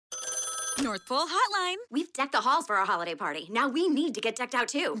North Pole Hotline. We've decked the halls for our holiday party. Now we need to get decked out,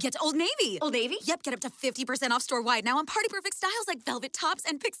 too. Get to Old Navy. Old Navy? Yep, get up to 50% off store-wide now on party-perfect styles like velvet tops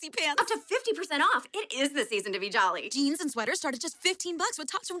and pixie pants. Up to 50% off. It is the season to be jolly. Jeans and sweaters start at just $15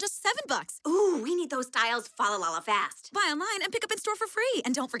 with tops from just $7. Ooh, we need those styles fa-la-la-la fast. Buy online and pick up in store for free.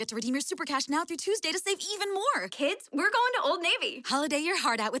 And don't forget to redeem your Super Cash now through Tuesday to save even more. Kids, we're going to Old Navy. Holiday your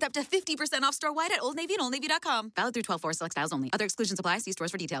heart out with up to 50% off store-wide at Old Navy and OldNavy.com. Valid through 12/4 select styles only. Other exclusions apply. See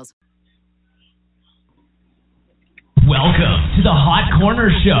stores for details. Welcome to the Hot Corner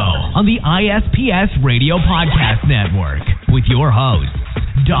Show on the ISPS Radio Podcast Network with your host,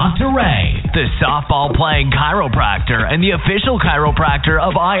 Dr. Ray, the softball-playing chiropractor and the official chiropractor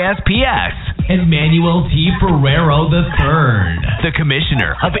of ISPS, and Manuel T. Ferrero III, the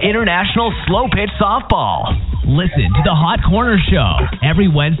commissioner of International Slow Pitch Softball. Listen to the Hot Corner Show every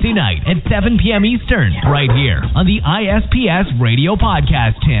Wednesday night at 7 p.m. Eastern, right here on the ISPS Radio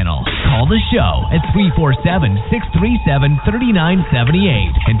Podcast channel. Call the show at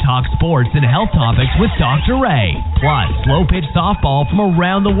 347-637-3978 and talk sports and health topics with Dr. Ray. Plus, slow pitch softball from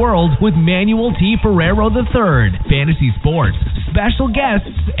around the world with Manuel T. Ferrero III, fantasy sports, special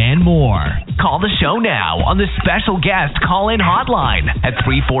guests, and more. Call the show now on the special guest call-in hotline at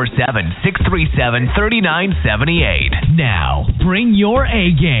 347-637-3978. Now, bring your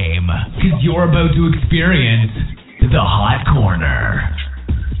A game, because you're about to experience the Hot Corner.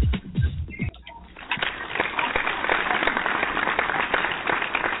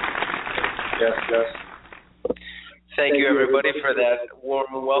 Yes. Thank you, everybody, for that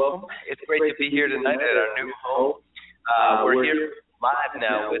warm welcome. It's great to be here tonight at our new home. We're here live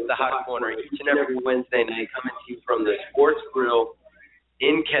now with the Hot Corner each and every Wednesday night, coming to you from the Sports Grill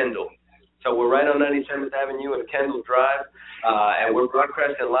in Kendall. So we're right on 97th Avenue and Kendall Drive, and we're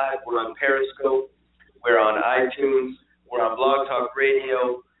broadcasting live. We're on Periscope, we're on iTunes, we're on Blog Talk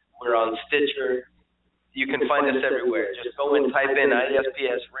Radio, we're on Stitcher. You can find us everywhere. Just go and type in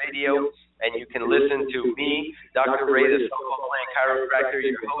ISPS Radio, and you can listen to me, Dr. Ray, the softball-playing chiropractor,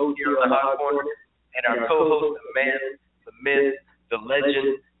 your host here on the Hot Corner, and our co-host, the man, the myth, the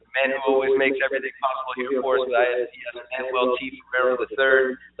legend, man who always makes everything possible here for us with ISPS, Manuel T. Ferrero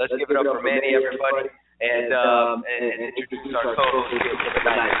III. Let's give it up for Manny, everybody, and introduce our co-host here for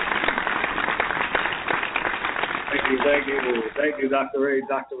tonight. Thank you, Dr. Ray.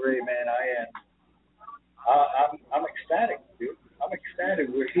 Dr. Ray, man, I'm ecstatic, dude. I'm ecstatic.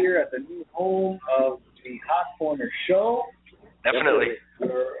 We're here at the new home of the Hot Corner Show. Definitely.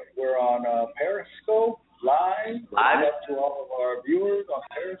 We're on Periscope. Live to all of our viewers on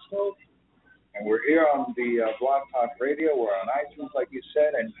Periscope, and we're here on the Blog Talk Radio. We're on iTunes, like you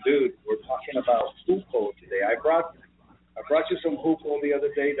said, and dude, we're talking about Hupo today. I brought you some Hupo the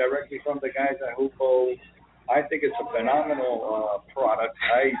other day directly from the guys at Hupo. I think it's a phenomenal product.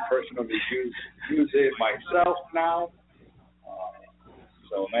 I personally use it myself now.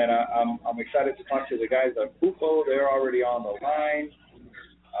 So man, I'm excited to talk to the guys at Hupo. They're already on the line.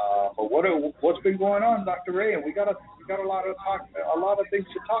 But what's been going on, Dr. Ray? And we got a lot of things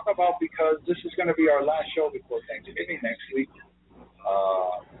to talk about, because this is going to be our last show before Thanksgiving next week.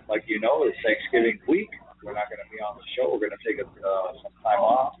 Like you know, it's Thanksgiving week. We're not going to be on the show. We're going to take some time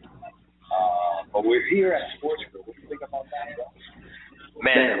off. But we're here at Sports Grill. What do you think about that?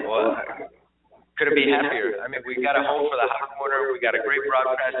 Man, well, couldn't be happier. I mean, we got a home for the Hot Corner. We got a great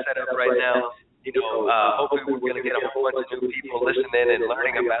broadcast set up right now. Hopefully we're going to get a whole bunch of new people listening and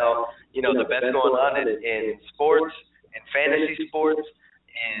learning about, the best going on in sports and fantasy sports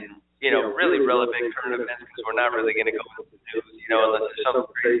and, really relevant current events, because we're not really going to go into the news, unless there's something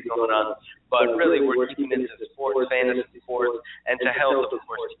crazy going on. But really, we're keeping into sports, fantasy sports, and to health, of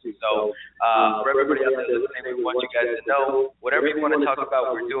course, too. So for everybody out there listening, we want you guys to know, whatever you want to talk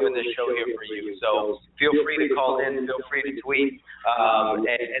about, we're doing this show here for you. So feel free to call in, feel free to tweet, and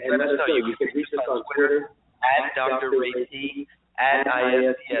let us know. You can reach us on Twitter, at Dr. Ray T, at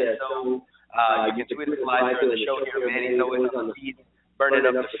ISPSO. You can tweet us live during the show here. Manny's always on the feed, burning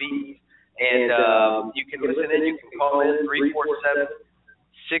up the feed. And you can listen in, you can call in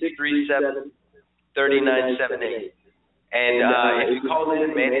 347-637-3978. And if you call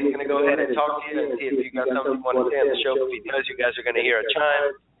in, Manny's going to go ahead and talk to you and see if you got something you want to say on the show. If he does, you guys are going to hear a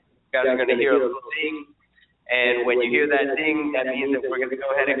chime. You guys are going to hear a little ding. And when you hear that ding, that means that we're going to go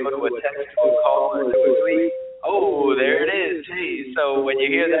ahead and go to a text, to a call, or to a tweet. Oh, there it is. Geez. So when you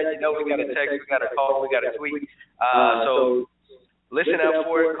hear that, you know we got a text, we got a call, we got a tweet. So listen out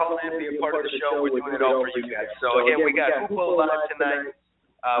for it. Call in, be a part of the show. We're doing it all for you guys. So again, we got Hupo live tonight.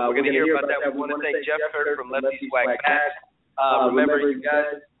 We're going to hear about that. We want to thank Jeff Hurd from Lefty Swag Bats. Remember, you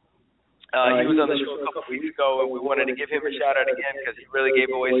guys, He was on the show a couple of weeks ago, and we wanted to give him a shout out again because he really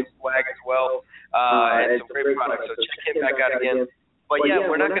gave away some swag as well and some great products. So check him back out again. But yeah,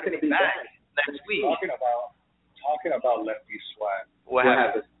 we're not going to be back next week. Talking about Let Me Swag. What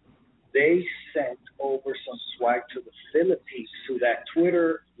happened? They sent over some swag to the Philippines to that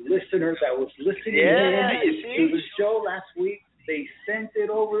Twitter listener that was listening to the show last week. They sent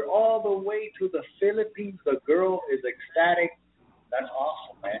it over all the way to the Philippines. The girl is ecstatic. That's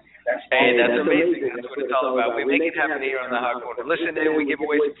awesome, man. That's amazing. That's what it's all about. We make it happen here on the Hot Corner. Listen in. We give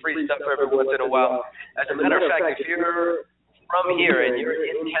away some free stuff every once in a while. As a matter of fact, if you're from here and you're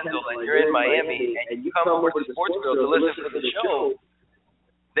in Kendall and you're in Miami and you come over to Sportsville to listen to the show,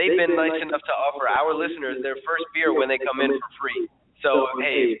 they've been nice enough to offer our listeners their first beer when they come in for free. So,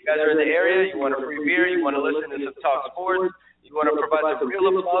 hey, if you guys are in the area, you want a free beer, you want to listen to some Talk Sports, you want to provide some real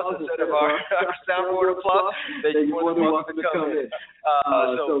applause instead of our soundboard applause, then you're more than welcome to come in.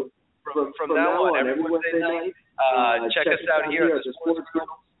 So from now on, every Wednesday night, check us out here at the Sports Group.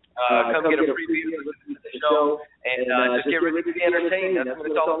 Come get a free beer, listen to the show, and just get ready to be entertained. That's what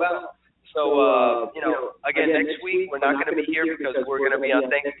it's all about. So, again, next week, we're not going to be here because we're going to be on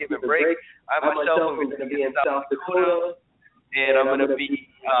Thanksgiving break. I myself am going to be in South Dakota, and I'm going to be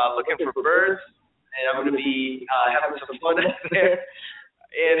looking for birds. And I'm going to be having some fun out there.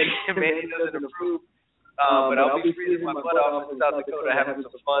 And Manny doesn't approve, but I'll be freezing my butt off in South Dakota having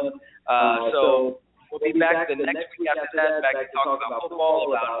some fun. So we'll be back the next week after that, back to talk about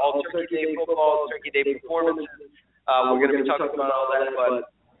football, about all Turkey Day football, Turkey Day performances. We're going to be talking about all that.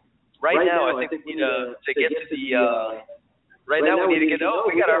 But right now, I think we need to get to the right now, we need to get,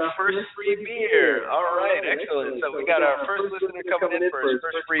 we got our first free beer. All right, excellent. So we got our first listener coming in for his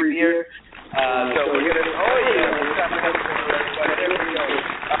first free beer. So we're going to, there we go.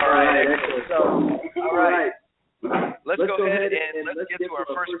 All right, excellent. So, all right. Let's go ahead and let's get to our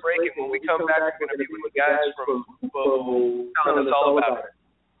first break. And when we come back, we're going to be with the guys from Hupo telling us all about it.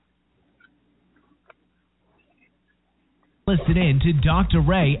 Listen in to Dr.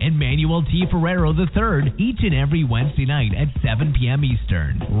 Ray and Manuel T. Ferrero III each and every Wednesday night at 7 p.m.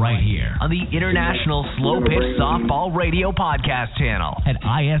 Eastern, right here on the International Slow Pitch Softball Radio Podcast channel at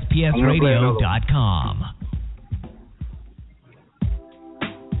ispsradio.com.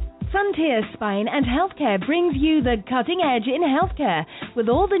 Frontier Spine and Healthcare brings you the cutting edge in healthcare with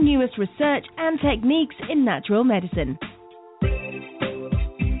all the newest research and techniques in natural medicine.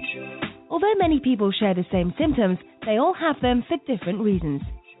 Although many people share the same symptoms, they all have them for different reasons.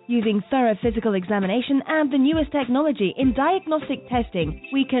 Using thorough physical examination and the newest technology in diagnostic testing,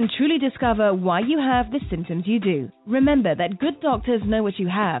 we can truly discover why you have the symptoms you do. Remember that good doctors know what you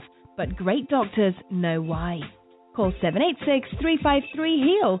have, but great doctors know why. Call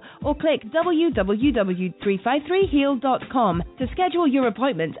 786-353-HEAL or click www.353heal.com to schedule your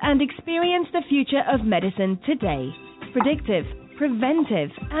appointment and experience the future of medicine today. Predictive,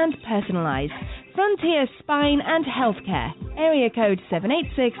 preventive, and personalized. Frontier Spine and Healthcare. Area code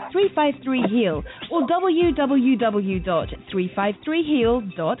 786-353-HEAL or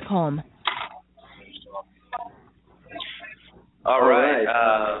www.353heal.com. All right.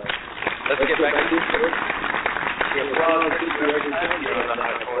 Let's get back to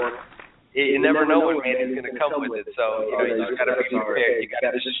you never know when Manny's going to come with it, so you just got to be prepared. You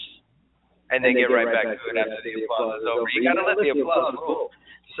got to just, and then get right back to it after the applause is over. You got to let the applause roll.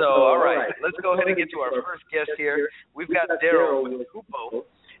 So, all right, let's go ahead and get to our first guest here. We've got Daryl with Hupo,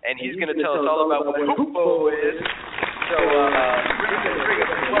 and he's going to tell us all about what Hupo is. So,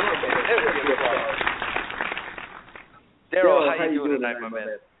 Daryl, how you doing tonight, my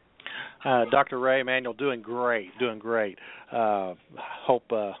man? Dr. Ray, Emanuel, doing great.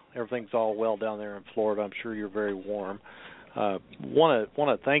 Hope everything's all well down there in Florida. I'm sure you're very warm. Want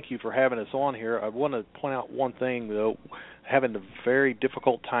to thank you for having us on here. I want to point out one thing, though. Having a very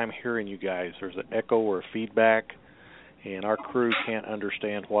difficult time hearing you guys. There's an echo or feedback, and our crew can't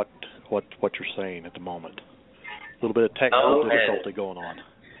understand what you're saying at the moment. A little bit of technical difficulty going on.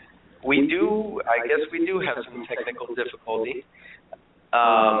 We do. I guess we do have some technical difficulty.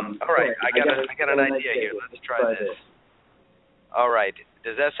 All right, I got an idea here. Let's try this. All right,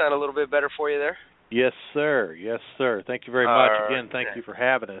 does that sound a little bit better for you there? Yes, sir. Thank you very much. Again, thank you for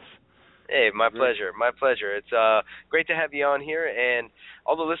having us. Hey, my pleasure. It's great to have you on here, and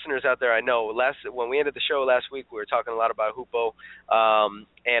all the listeners out there. I know when we ended the show last week, we were talking a lot about Hupo,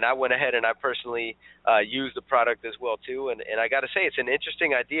 and I went ahead and I personally used the product as well too. And I got to say, it's an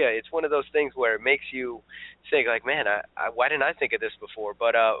interesting idea. It's one of those things where it makes you think, like, man, why didn't I think of this before?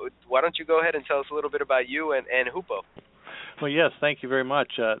 But why don't you go ahead and tell us a little bit about you and Hupo? Well, yes, thank you very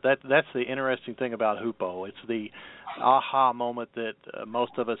much. That's the interesting thing about Hoopo. It's the aha moment that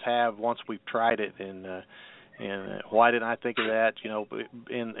most of us have once we've tried it, and why didn't I think of that?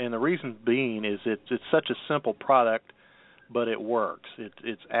 And the reason being is it's such a simple product, but it works.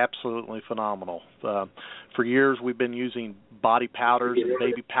 It's absolutely phenomenal. For years, we've been using body powders and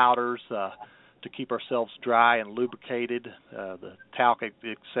baby powders to keep ourselves dry and lubricated. The talc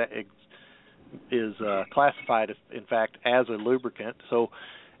is classified, in fact, as a lubricant. So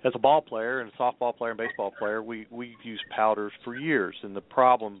as a ball player and a softball player and baseball player, we've used powders for years. And the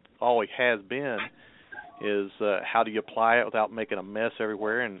problem always has been is how do you apply it without making a mess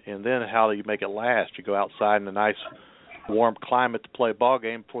everywhere, and then how do you make it last? You go outside in a nice warm climate to play a ball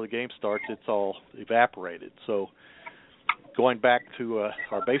game. Before the game starts, it's all evaporated. So going back to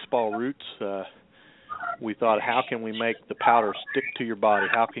our baseball roots, we thought, how can we make the powder stick to your body?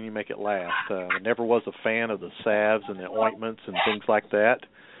 How can you make it last? I never was a fan of the salves and the ointments and things like that,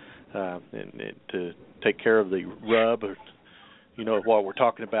 and to take care of the rub, or what we're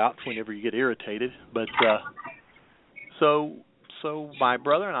talking about whenever you get irritated. But so my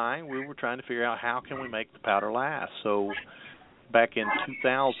brother and I, we were trying to figure out how can we make the powder last. So back in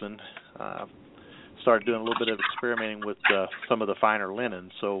 2000, started doing a little bit of experimenting with some of the finer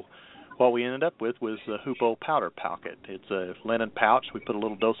linen. So what we ended up with was the Hoopo powder pocket. It's a linen pouch. We put a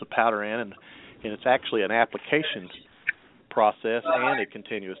little dose of powder in, and it's actually an application process and a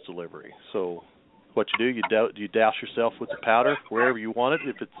continuous delivery. So what you do, you douse yourself with the powder wherever you want it.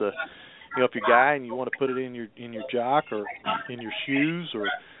 If it's if you're a guy and you want to put it in your jock or in your shoes, or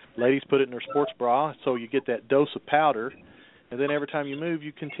ladies put it in their sports bra, so you get that dose of powder, and then every time you move,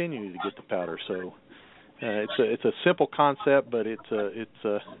 you continue to get the powder. So it's a simple concept, but it's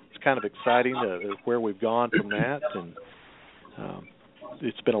kind of exciting where we've gone from that, and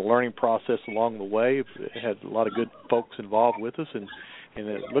it's been a learning process along the way. We've had a lot of good folks involved with us, and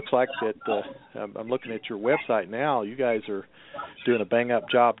it looks like that. I'm looking at your website now. You guys are doing a bang-up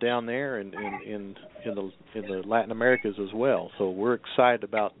job down there, and in the Latin Americas as well. So we're excited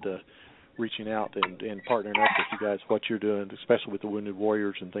about reaching out and partnering up with you guys, what you're doing, especially with the Wounded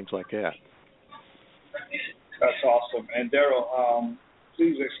Warriors and things like that. That's awesome. And Daryl,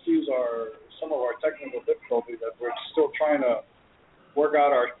 please excuse some of our technical difficulties that we're still trying to work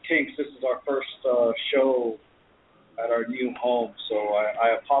out our kinks. This is our first show at our new home, so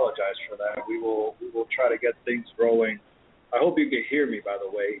I apologize for that. We will try to get things rolling. I hope you can hear me, by the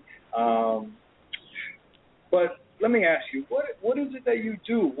way. But let me ask you, what is it that you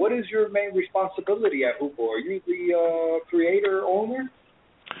do? What is your main responsibility at Hoopo? Are you the creator, owner?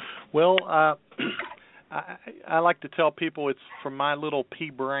 Well, I like to tell people it's from my little pea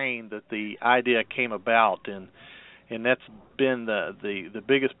brain that the idea came about, and that's been the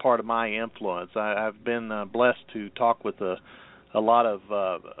biggest part of my influence. I've been blessed to talk with a lot of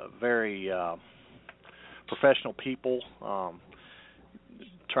very professional people,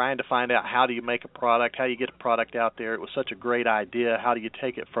 trying to find out how do you make a product, how do you get a product out there. It was such a great idea. How do you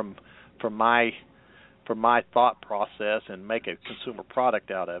take it from my thought process and make a consumer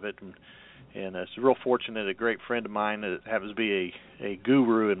product out of it? And it's real fortunate, a great friend of mine that happens to be a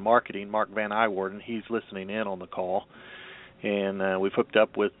guru in marketing, Mark Van Iwarden, he's listening in on the call. And we've hooked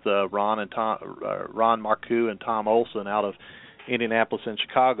up with Ron Marcoux and Tom Olson out of Indianapolis and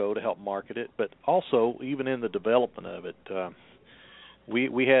Chicago to help market it. But also, even in the development of it,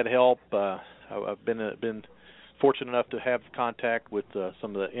 we had help. I've been fortunate enough to have contact with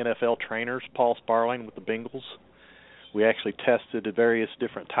some of the NFL trainers, Paul Sparling with the Bengals. We actually tested various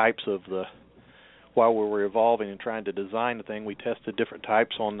different types of while we were evolving and trying to design the thing, we tested different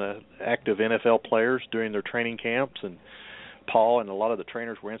types on the active NFL players during their training camps, and Paul and a lot of the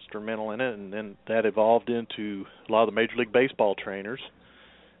trainers were instrumental in it, and then that evolved into a lot of the Major League Baseball trainers.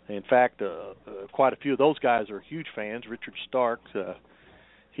 In fact, quite a few of those guys are huge fans. Richard Starks,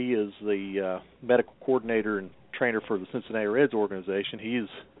 he is the medical coordinator and trainer for the Cincinnati Reds organization. He is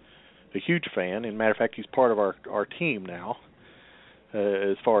a huge fan. As a matter of fact, he's part of our team now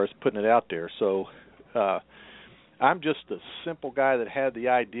as far as putting it out there. So I'm just a simple guy that had the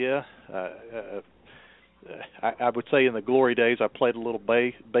idea. I would say in the glory days I played a little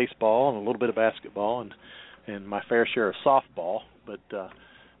baseball and a little bit of basketball and my fair share of softball, but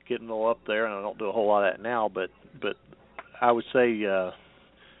getting a little up there, and I don't do a whole lot of that now, but I would say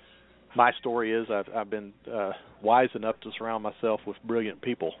my story is I've been wise enough to surround myself with brilliant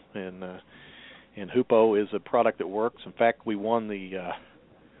people, and Hoopo is a product that works. In fact, we won the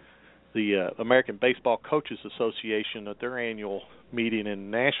American Baseball Coaches Association at their annual meeting in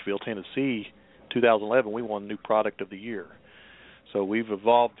Nashville, Tennessee, 2011. We won New Product of the Year. So we've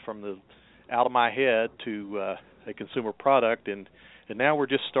evolved from the out of my head to a consumer product, and now we're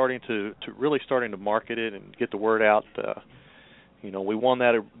just starting to market it and get the word out. We won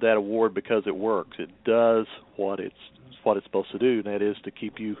that award because it works. It does what it's supposed to do, and that is to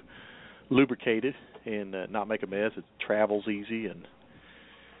keep you lubricated and not make a mess. It travels easy,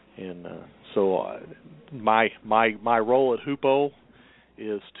 and so my role at Hoopo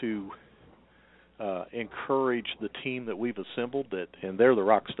is to encourage the team that we've assembled, and they're the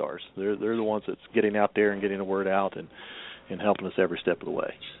rock stars. They're the ones that's getting out there and getting the word out and helping us every step of the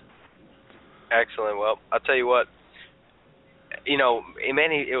way. Excellent. Well, I'll tell you what.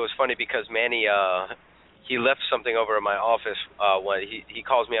 Manny, it was funny because Manny, he left something over at my office. When he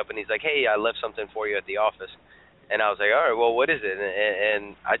calls me up and he's like, "Hey, I left something for you at the office," and I was like, "All right, well, what is it?"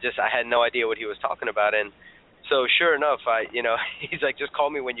 And I had no idea what he was talking about, and so sure enough, he's like, "Just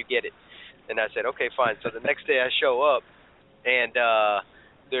call me when you get it," and I said, "Okay, fine." So the next day I show up, and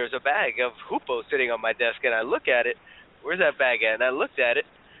there's a bag of Hoopo sitting on my desk, and I look at it. Where's that bag at? And I looked at it.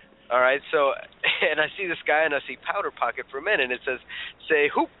 All right, so, and I see this guy, and I see Powder Pocket for Men, and it says,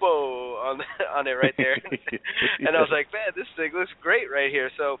 say Hoopo on it right there. And I was like, man, this thing looks great right here.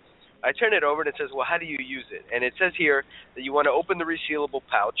 So I turn it over, and it says, well, how do you use it? And it says here that you want to open the resealable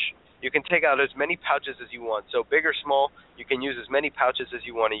pouch. You can take out as many pouches as you want. So big or small, you can use as many pouches as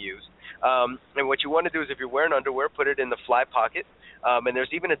you want to use. And what you want to do is if you're wearing underwear, put it in the fly pocket. And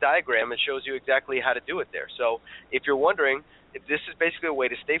there's even a diagram that shows you exactly how to do it there. So if you're wondering, this is basically a way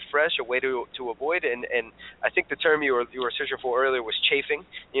to stay fresh, a way to avoid, and I think the term you were searching for earlier was chafing.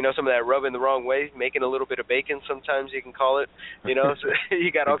 Some of that rubbing the wrong way, making a little bit of bacon. Sometimes you can call it. So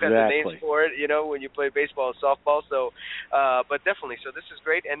you got all kinds of names for it. When you play baseball and softball. So, but definitely. So this is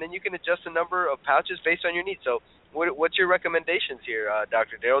great, and then you can adjust the number of pouches based on your needs. So, what's your recommendations here,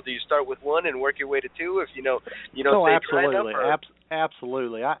 Dr. Darrell? Do you start with one and work your way to two if you don't stay dry enough?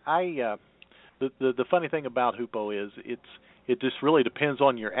 Absolutely. The funny thing about Hoopo is it just really depends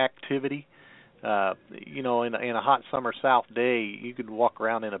on your activity. In a hot summer South day, you could walk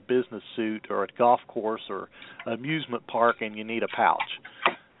around in a business suit or a golf course or amusement park, and you need a pouch.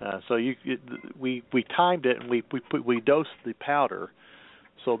 So we timed it, and we dosed the powder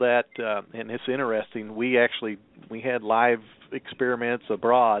so that, and it's interesting. We had live experiments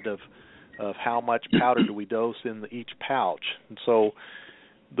abroad of how much powder do we dose in each pouch, and so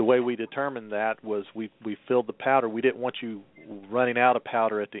the way we determined that was we filled the powder. We didn't want you running out of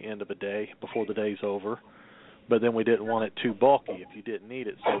powder at the end of a day before the day's over, but then we didn't want it too bulky if you didn't need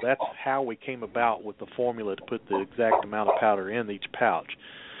it. So that's how we came about with the formula to put the exact amount of powder in each pouch.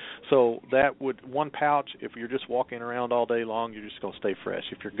 So that one pouch, if you're just walking around all day long, you're just going to stay fresh.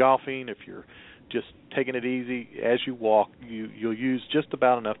 If you're golfing, if you're just taking it easy as you walk, you'll use just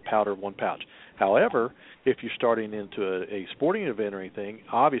about enough powder in one pouch. However, if you're starting into a sporting event or anything,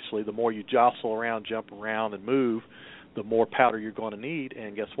 obviously the more you jostle around, jump around, and move, the more powder you're going to need,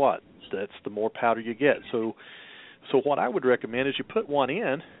 and guess what? That's the more powder you get. So what I would recommend is you put one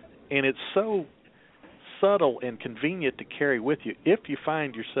in, and it's so subtle and convenient to carry with you. If you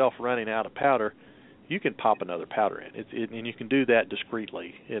find yourself running out of powder, you can pop another powder in, and you can do that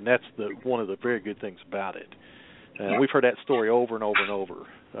discreetly, and that's one of the very good things about it. We've heard that story over and over and over.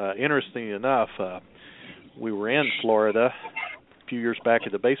 Interestingly enough, we were in Florida a few years back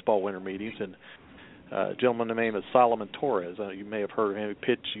at the baseball winter meetings, and a gentleman named Solomon Torres, you may have heard of him.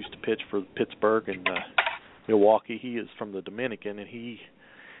 He used to pitch for Pittsburgh and Milwaukee. He is from the Dominican, and he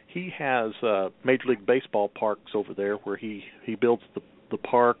has Major League Baseball parks over there where he builds the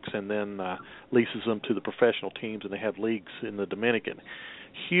parks and then leases them to the professional teams, and they have leagues in the Dominican.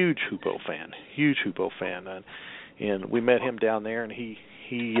 Huge Hoopo fan, and we met him down there, and he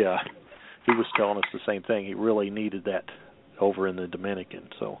was telling us the same thing. He really needed that over in the Dominican.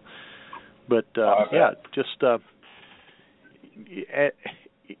 So, but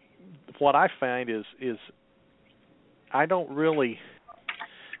what I find is you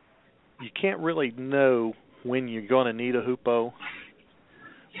can't really know when you're going to need a Hoopo,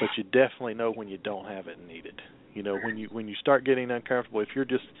 but you definitely know when you don't have it and need it. When you start getting uncomfortable, if you're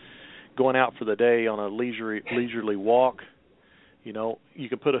just going out for the day on a leisurely walk, you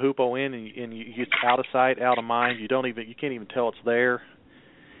can put a Hoopo in and you get out of sight, out of mind. You can't even tell it's there,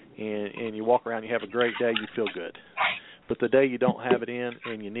 and you walk around, you have a great day, you feel good. But the day you don't have it in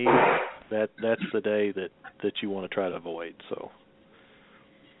and you need it, that's the day that you want to try to avoid. So.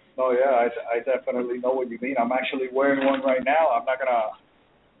 Oh yeah, I definitely know what you mean. I'm actually wearing one right now. I'm not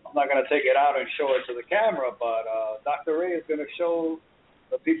gonna take it out and show it to the camera, but Dr. Ray is gonna show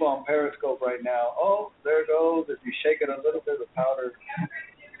the people on Periscope right now. Oh, there it goes. If you shake it a little bit, the powder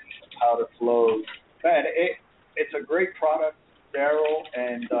flows. Man, it's a great product, Darrell,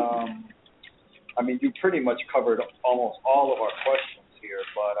 and I mean, you pretty much covered almost all of our questions here,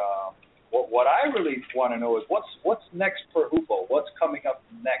 but what I really want to know is what's next for Hoopo? What's coming up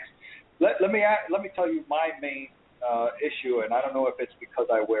next? Let me tell you my main issue, and I don't know if it's because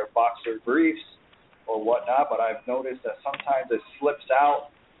I wear boxer briefs or whatnot, but I've noticed that sometimes it slips out.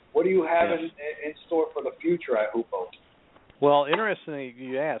 What do you have in store for the future at Hoopo? Well, interestingly,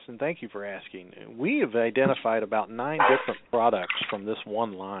 you asked, and thank you for asking. We have identified about 9 different products from this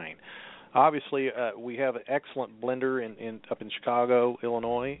one line. Obviously, we have an excellent blender up in Chicago,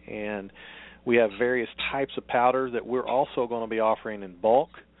 Illinois, and we have various types of powder that we're also going to be offering in bulk.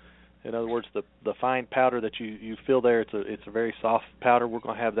 In other words, the fine powder that you feel there, it's a very soft powder. We're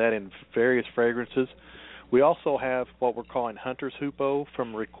going to have that in various fragrances. We also have what we're calling Hunter's Hoopo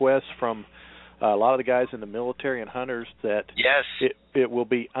from requests from a lot of the guys in the military and hunters that it will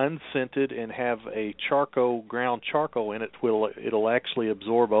be unscented and have a ground charcoal in it. It'll actually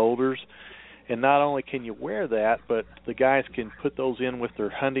absorb odors. And not only can you wear that, but the guys can put those in with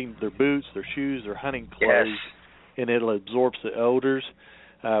their boots, their shoes, their hunting clothes, and it'll absorb the odors.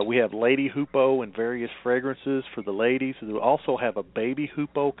 We have Lady Hoopo in various fragrances for the ladies. We also have a Baby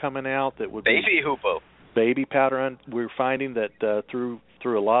Hoopo coming out that would be Hoopo. Baby powder. We're finding that through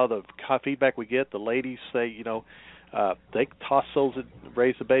a lot of the feedback we get, the ladies say, they toss those,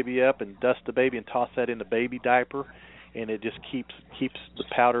 raise the baby up and dust the baby and toss that in the baby diaper, and it just keeps the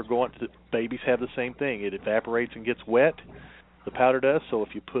powder going. The babies have the same thing. It evaporates and gets wet, the powder does. So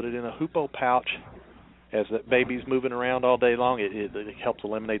if you put it in a Hoopo pouch, as that baby's moving around all day long, it helps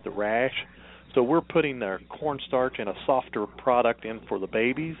eliminate the rash. So we're putting our cornstarch and a softer product in for the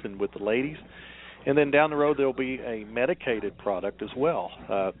babies and with the ladies. And then down the road, there'll be a medicated product as well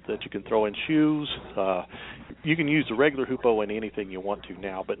that you can throw in shoes. You can use the regular Hoopo in anything you want to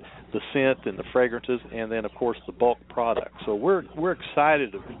now, but the scent and the fragrances, and then, of course, the bulk product. So we're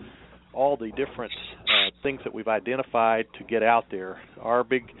excited of all the different things that we've identified to get out there. Our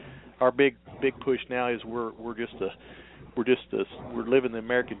big push now is we're living the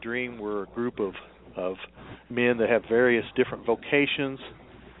American dream. We're a group of men that have various different vocations.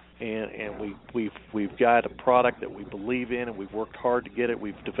 And we've got a product that we believe in, and we've worked hard to get it.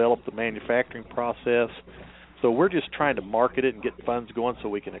 We've developed the manufacturing process, so we're just trying to market it and get funds going so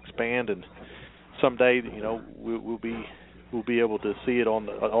we can expand. And someday, we'll be able to see it on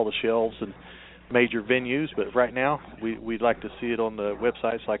all the shelves and major venues. But right now, we'd like to see it on the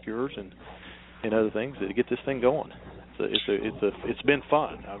websites like yours and other things to get this thing going. It's been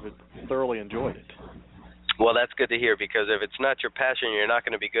fun. I've thoroughly enjoyed it. Well, that's good to hear, because if it's not your passion, you're not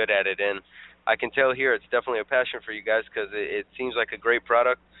going to be good at it. And I can tell here it's definitely a passion for you guys, because it seems like a great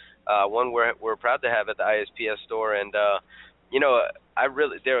product, one we're proud to have at the ISPS store. And, I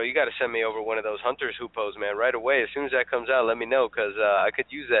really, Daryl, you got to send me over one of those Hunter's Hoopos, man, right away. As soon as that comes out, let me know, because I could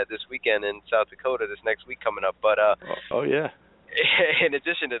use that this weekend in South Dakota, this next week coming up. But yeah. In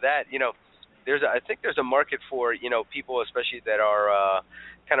addition to that, I think there's a market for, people especially that are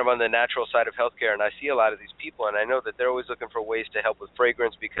kind of on the natural side of healthcare, and I see a lot of these people, and I know that they're always looking for ways to help with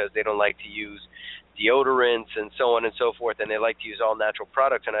fragrance because they don't like to use deodorants and so on and so forth, and they like to use all natural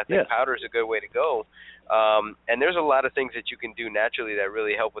products, and I think powder is a good way to go. And there's a lot of things that you can do naturally that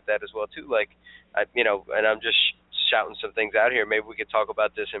really help with that as well too, like, and I'm just shouting some things out here. Maybe we could talk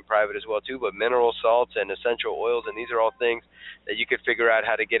about this in private as well too, but mineral salts and essential oils, and these are all things that you could figure out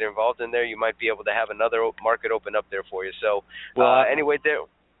how to get involved in there. You might be able to have another market open up there for you. So anyway, there.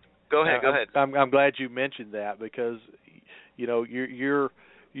 Go ahead. I'm glad you mentioned that, because you're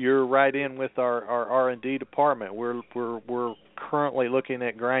right in with our R&D department. We're currently looking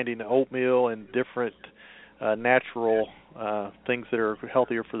at grinding oatmeal and different natural things that are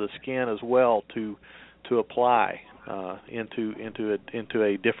healthier for the skin as well to apply into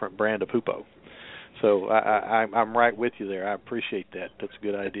a different brand of Hoopo. So I'm right with you there. I appreciate that. That's a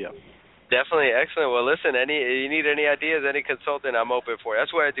good idea. Definitely. Excellent. Well, listen, you need any ideas, any consultant, I'm open for it.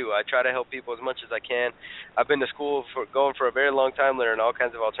 That's what I do. I try to help people as much as I can. I've been to school going for a very long time, learning all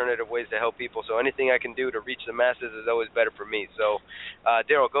kinds of alternative ways to help people. So anything I can do to reach the masses is always better for me. So,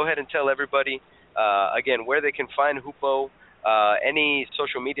 Daryl, go ahead and tell everybody, again, where they can find Hoopo, any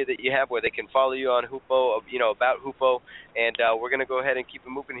social media that you have where they can follow you on Hoopo, about Hoopo. And we're going to go ahead and keep it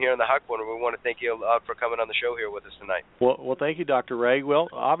moving here on the Hot Corner. We want to thank you a lot for coming on the show here with us tonight. Well, thank you, Dr. Ray. Well,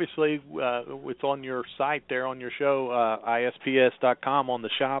 obviously, it's on your site there on your show, ISPS.com on the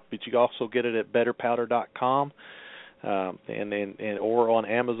shop, but you can also get it at betterpowder.com or on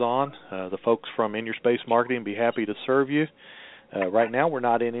Amazon. The folks from In Your Space Marketing be happy to serve you. Right now, we're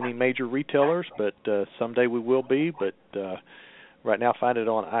not in any major retailers, but someday we will be. But right now find it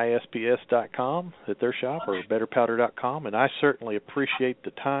on isps.com at their shop or betterpowder.com. And I certainly appreciate the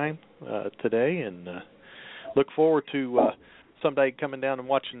time today, and look forward to someday coming down and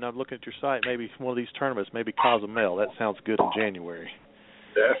watching. I'm looking at your site, maybe one of these tournaments, maybe Cozumel. That sounds good in January.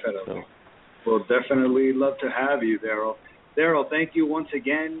 Definitely. We'll definitely love to have you, Daryl. Daryl, thank you once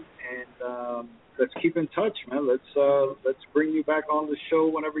again, and let's keep in touch, man. Let's bring you back on the show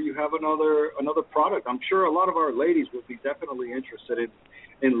whenever you have another product. I'm sure a lot of our ladies would be definitely interested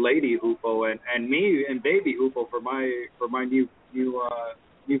in Lady Hoopoe and me and Baby Hoopoe for my new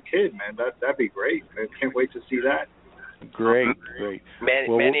kid, man. That'd be great. I can't wait to see that. Great.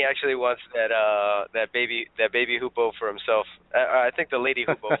 Manny actually wants that baby Hoopoe for himself. I think the Lady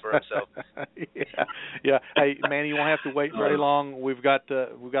Hoopoe for himself. Yeah. Hey, Manny, you won't have to wait very long. We've got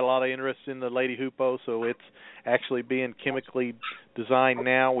a lot of interest in the Lady Hoopoe, so it's actually being chemically designed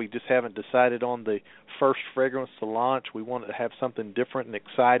now. We just haven't decided on the first fragrance to launch. We want to have something different and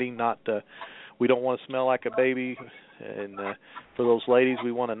exciting. We don't want to smell like a baby. And for those ladies,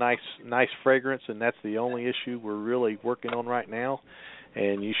 we want a nice fragrance, and that's the only issue we're really working on right now.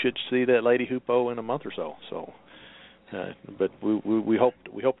 And you should see that Lady Hoopoe in a month or so. But we hope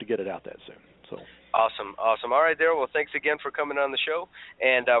to get it out that soon. So awesome. All right, Daryl. Well, thanks again for coming on the show.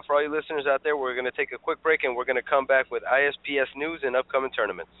 And for all you listeners out there, we're going to take a quick break, and we're going to come back with ISPS news and upcoming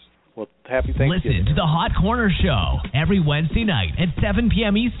tournaments. Well, happy Thanksgiving. Listen to the Hot Corner Show every Wednesday night at 7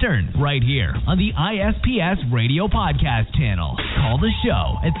 p.m. Eastern, right here on the ISPS Radio Podcast channel. Call the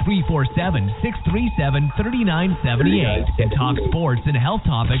show at 347-637-3978 and talk sports and health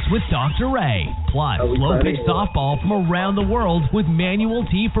topics with Dr. Ray. Plus, slow pitch softball from around the world with Manuel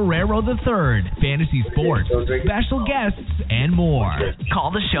T. Ferrero III, fantasy sports, special guests, and more.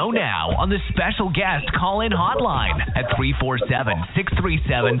 Call the show now on the special guest call-in hotline at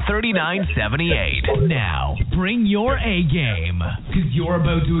 347-637-3978. Now, bring your A game, because you're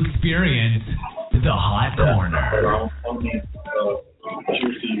about to experience the Hot Corner.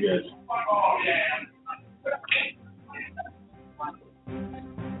 Cheers to you guys.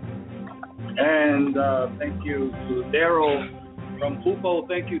 And thank you to Daryl from Hoopoe.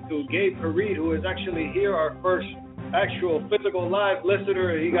 Thank you to Gabe Parit, who is actually here, our first actual physical live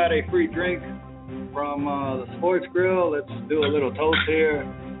listener. He got a free drink from the Sports Grill. Let's do a little toast here.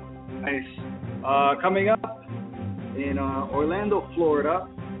 Nice. Coming up in Orlando, Florida.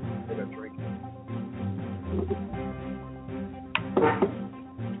 Get a drink.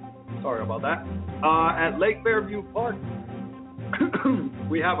 Sorry about that. At Lake Fairview Park,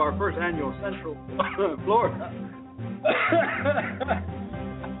 we have our first annual Central Florida.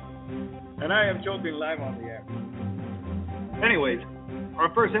 And I am choking live on the air. Anyways,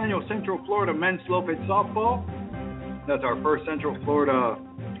 our first annual Central Florida Men's Slow Pitch Softball. That's our first Central Florida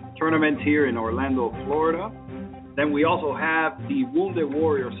tournament here in Orlando, Florida. Then we also have the Wounded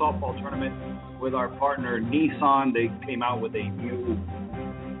Warrior Softball Tournament with our partner Nissan. They came out with a new...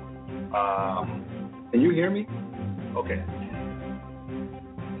 can you hear me? Okay.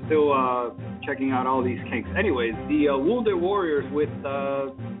 Still checking out all these kinks. Anyways, the Wounded Warriors with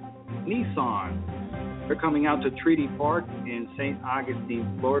Nissan. They're coming out to Treaty Park in St.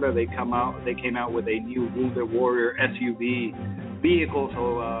 Augustine, Florida. They came out with a new Wounded Warrior SUV vehicle,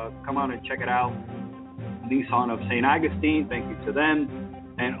 so come out and check it out. Nissan of St. Augustine, thank you to them.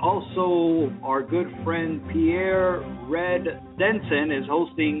 And also, our good friend Pierre Red Denson is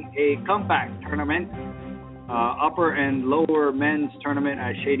hosting a comeback tournament, upper and lower men's tournament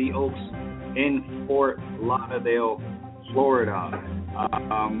at Shady Oaks in Fort Lauderdale, Florida.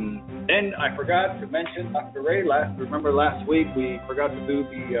 And I forgot to mention Dr. Ray. Remember last week we forgot to do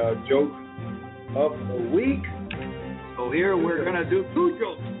the joke of the week. So here we're going to do 2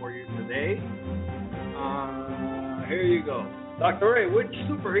 jokes for you today. Here you go. Dr. Ray, which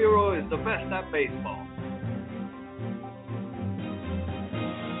superhero is the best at baseball?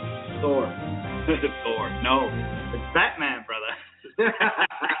 Thor. Thor. No, it's Batman, brother.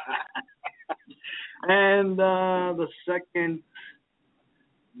 And the second,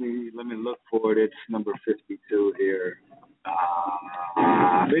 let me look for it. It's number 52 here.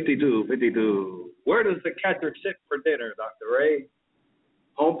 52. Where does the catcher sit for dinner, Dr. Ray?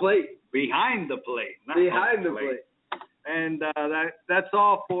 Home plate. Behind the plate. Behind the plate. And that's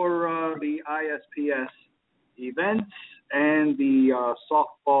all for the ISPS events and the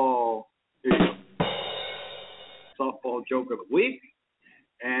softball joke of the week.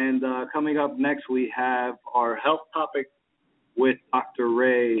 And coming up next, we have our health topic with Dr.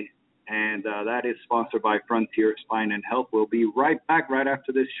 Ray, and that is sponsored by Frontier Spine and Health. We'll be right back right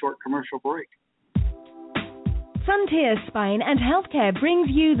after this short commercial break. Frontier Spine and Healthcare brings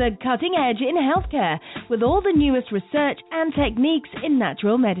you the cutting edge in healthcare with all the newest research and techniques in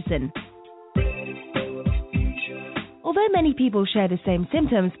natural medicine. Although many people share the same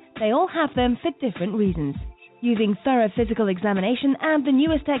symptoms, they all have them for different reasons. Using thorough physical examination and the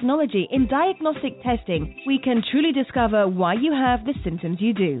newest technology in diagnostic testing, we can truly discover why you have the symptoms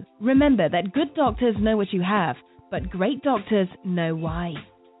you do. Remember that good doctors know what you have, but great doctors know why.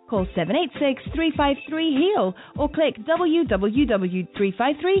 Call 786-353-HEAL or click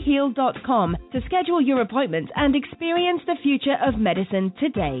www.353heal.com to schedule your appointment and experience the future of medicine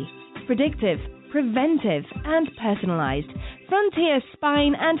today. Predictive, preventive, and personalized. Frontier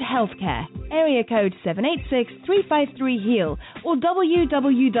Spine and Healthcare. Area code 786-353-HEAL or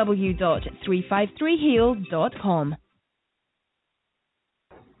www.353heal.com.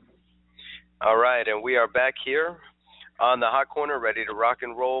 All right, and we are back here on the Hot Corner, ready to rock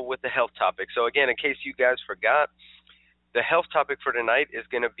and roll with the health topic. So again, in case you guys forgot, the health topic for tonight is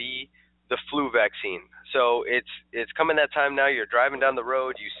going to be the flu vaccine. So it's coming that time now. You're driving down the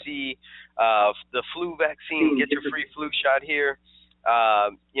road, you see the flu vaccine, get your free flu shot here.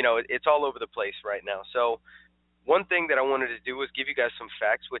 It's all over the place right now. So one thing that I wanted to do was give you guys some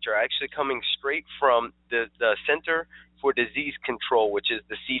facts, which are actually coming straight from the Center for Disease Control, which is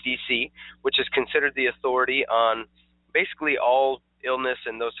the CDC, which is considered the authority on basically all illness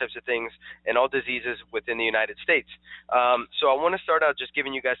and those types of things and all diseases within the United States. So I want to start out just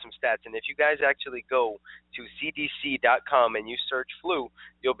giving you guys some stats. And if you guys actually go to cdc.com and you search flu,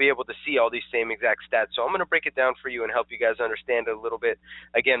 you'll be able to see all these same exact stats. So I'm going to break it down for you and help you guys understand it a little bit.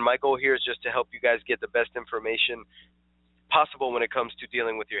 Again, my goal here is just to help you guys get the best information possible when it comes to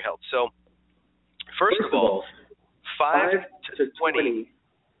dealing with your health. So first of all, 5 to 20%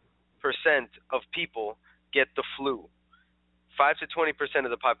 of people get the flu. 5 to 20% of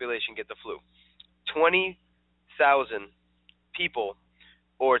the population get the flu. 20,000 people,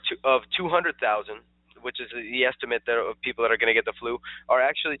 of 200,000, which is the estimate of people that are going to get the flu, are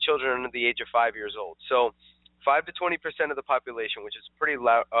actually children under the age of 5 years old. So 5 to 20% of the population, which is a pretty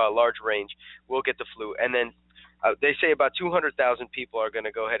large range, will get the flu. And then they say about 200,000 people are going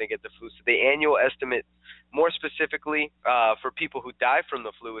to go ahead and get the flu. So the annual estimate, more specifically, for people who die from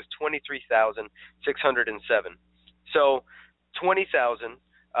the flu is 23,607. So 20,000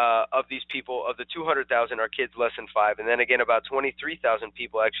 of these people, of the 200,000, are kids less than 5, and then again about 23,000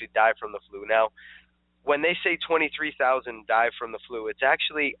 people actually die from the flu. Now, when they say 23,000 die from the flu, it's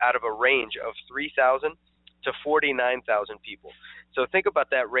actually out of a range of 3,000 to 49,000 people. So think about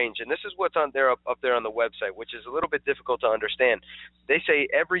that range, and this is what's on there up there on the website, which is a little bit difficult to understand. They say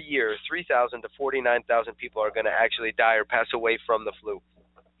every year 3,000 to 49,000 people are going to actually die or pass away from the flu.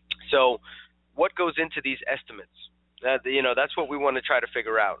 So what goes into these estimates? That's what we want to try to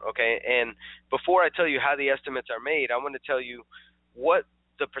figure out, okay? And before I tell you how the estimates are made, I want to tell you what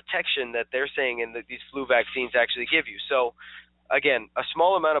the protection that they're saying in these flu vaccines actually give you. So, again, a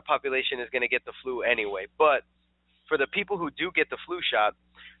small amount of population is going to get the flu anyway, but for the people who do get the flu shot,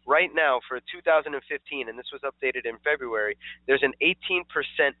 right now for 2015, and this was updated in February, there's an 18%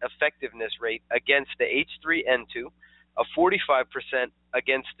 effectiveness rate against the H3N2, a 45%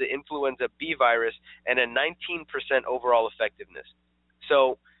 against the influenza B virus, and a 19% overall effectiveness.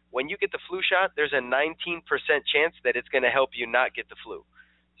 So when you get the flu shot, there's a 19% chance that it's going to help you not get the flu.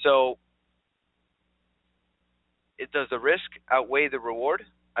 So does the risk outweigh the reward?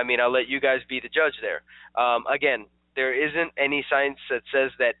 I mean, I'll let you guys be the judge there. Again, there isn't any science that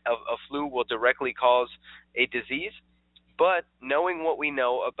says that a flu will directly cause a disease. But knowing what we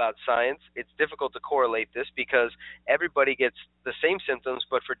know about science, it's difficult to correlate this because everybody gets the same symptoms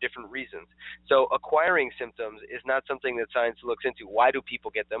but for different reasons. So acquiring symptoms is not something that science looks into. Why do people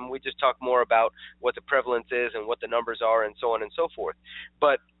get them? We just talk more about what the prevalence is and what the numbers are and so on and so forth.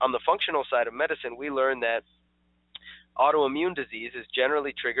 But on the functional side of medicine, we learn that autoimmune disease is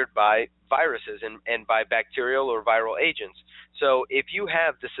generally triggered by viruses and by bacterial or viral agents. So if you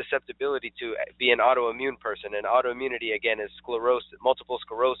have the susceptibility to be an autoimmune person, and autoimmunity, again, is multiple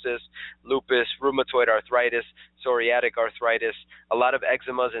sclerosis, lupus, rheumatoid arthritis, psoriatic arthritis, a lot of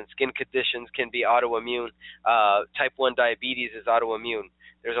eczemas and skin conditions can be autoimmune. Type 1 diabetes is autoimmune.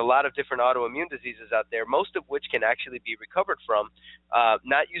 There's a lot of different autoimmune diseases out there, most of which can actually be recovered from,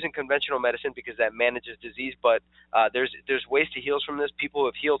 not using conventional medicine because that manages disease, but there's ways to heal from this. People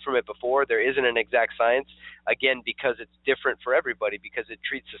have healed from it before. There isn't an exact science, again, because it's different for everybody, because it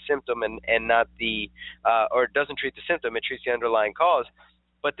treats the symptom and not or it doesn't treat the symptom, it treats the underlying cause.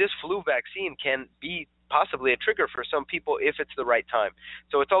 But this flu vaccine can be possibly a trigger for some people if it's the right time.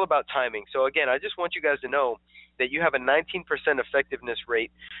 So it's all about timing. So again, I just want you guys to know that you have a 19% effectiveness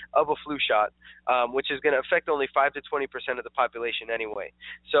rate of a flu shot, which is going to affect only 5 to 20% of the population anyway.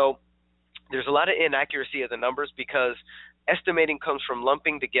 So there's a lot of inaccuracy of the numbers because estimating comes from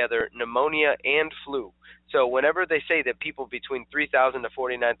lumping together pneumonia and flu. So whenever they say that people between 3,000 to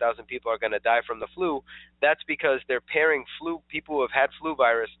 49,000 people are going to die from the flu, that's because they're pairing people who have had flu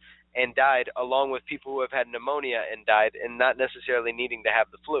virus and died along with people who have had pneumonia and died, and not necessarily needing to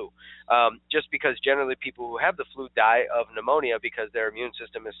have the flu. Just because generally people who have the flu die of pneumonia because their immune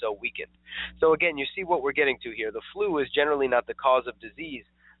system is so weakened. So again, you see what we're getting to here. The flu is generally not the cause of disease,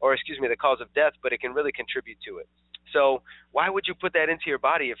 the cause of death, but it can really contribute to it. So why would you put that into your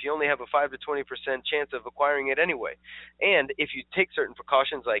body if you only have a 5 to 20% chance of acquiring it anyway? And if you take certain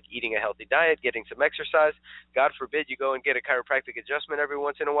precautions like eating a healthy diet, getting some exercise, God forbid you go and get a chiropractic adjustment every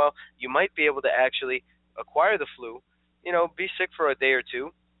once in a while, you might be able to actually acquire the flu, be sick for a day or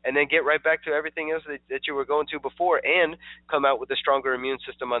two, and then get right back to everything else that you were going to before and come out with a stronger immune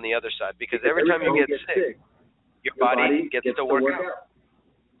system on the other side. Because every time you get sick, your body gets to work out.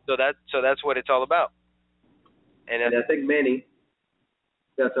 So that's what it's all about. And I think many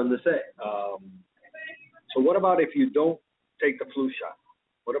got something to say. So what about if you don't take the flu shot?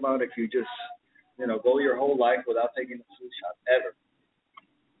 What about if you just, go your whole life without taking the flu shot ever?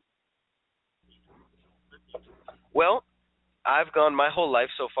 Well, I've gone my whole life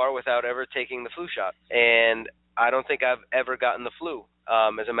so far without ever taking the flu shot, and I don't think I've ever gotten the flu,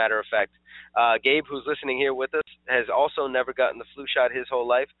 as a matter of fact. Gabe, who's listening here with us, has also never gotten the flu shot his whole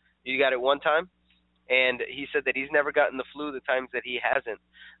life. You got it one time? And he said that he's never gotten the flu the times that he hasn't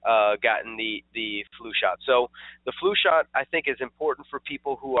gotten the flu shot. So the flu shot, I think, is important for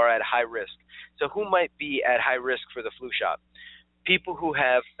people who are at high risk. So who might be at high risk for the flu shot? People who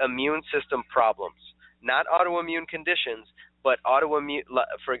have immune system problems, not autoimmune conditions, but autoimmune,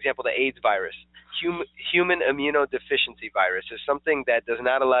 for example, the AIDS virus. Human immunodeficiency virus is something that does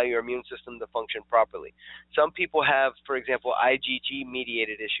not allow your immune system to function properly. Some people have, for example,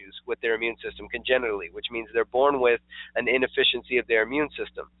 IgG-mediated issues with their immune system congenitally, which means they're born with an inefficiency of their immune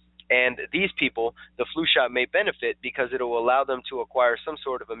system. And these people, the flu shot may benefit because it will allow them to acquire some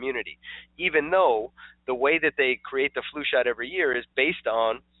sort of immunity, even though the way that they create the flu shot every year is based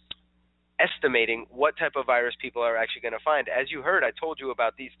on estimating what type of virus people are actually going to find. As you heard, I told you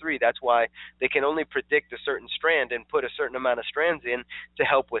about these three. That's why they can only predict a certain strand and put a certain amount of strands in to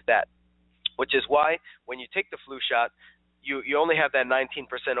help with that, which is why when you take the flu shot, you only have that 19%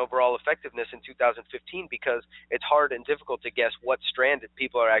 overall effectiveness in 2015 because it's hard and difficult to guess what strand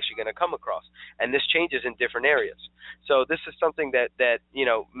people are actually going to come across. And this changes in different areas. So this is something that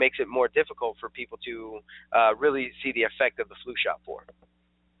makes it more difficult for people to really see the effect of the flu shot for.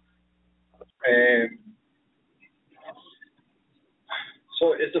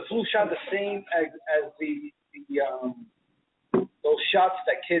 So is the flu shot the same as those shots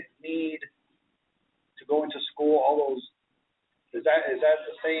that kids need to go into school? All those, is that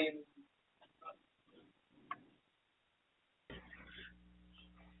the same?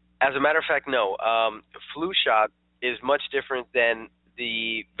 As a matter of fact, no. Flu shot is much different than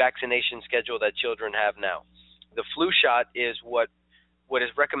the vaccination schedule that children have now. The flu shot is what is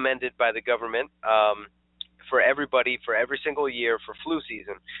recommended by the government for everybody for every single year for flu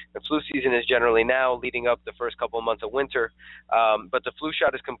season. The flu season is generally now leading up the first couple of months of winter, but the flu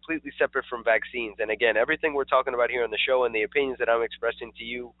shot is completely separate from vaccines. And again, everything we're talking about here on the show and the opinions that I'm expressing to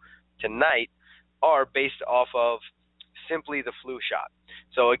you tonight are based off of simply the flu shot.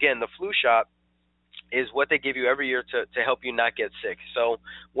 So again, the flu shot is what they give you every year to help you not get sick. So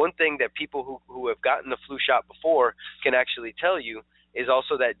one thing that people who have gotten the flu shot before can actually tell you is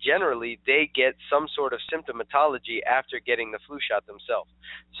also that generally they get some sort of symptomatology after getting the flu shot themselves.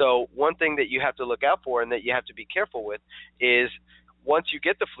 So one thing that you have to look out for and that you have to be careful with is once you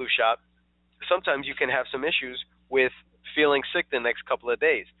get the flu shot, sometimes you can have some issues with feeling sick the next couple of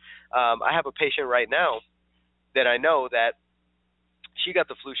days. I have a patient right now that I know that she got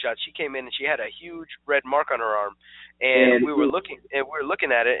the flu shot. She came in and she had a huge red mark on her arm, and we were looking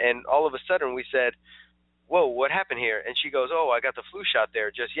at it, and all of a sudden we said, whoa, what happened here? And she goes, oh, I got the flu shot there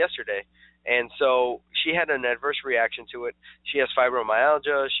just yesterday. And so she had an adverse reaction to it. She has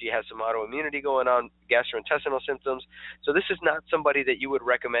fibromyalgia. She has some autoimmunity going on, gastrointestinal symptoms. So this is not somebody that you would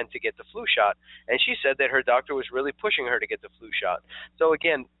recommend to get the flu shot. And she said that her doctor was really pushing her to get the flu shot. So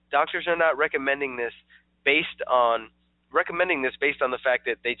again, doctors are not recommending this based on the fact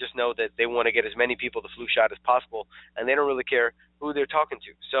that they just know that they want to get as many people the flu shot as possible, and they don't really care who they're talking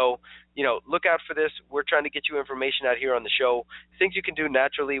to. So, look out for this. We're trying to get you information out here on the show. Things you can do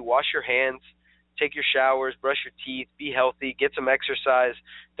naturally: wash your hands, take your showers, brush your teeth, be healthy, get some exercise.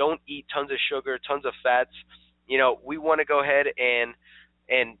 Don't eat tons of sugar, tons of fats. we want to go ahead and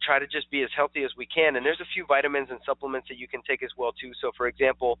try to just be as healthy as we can. And there's a few vitamins and supplements that you can take as well, too. So, for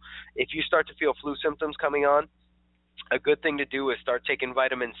example, if you start to feel flu symptoms coming on, a good thing to do is start taking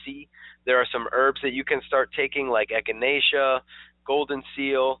vitamin C. There are some herbs that you can start taking like echinacea, golden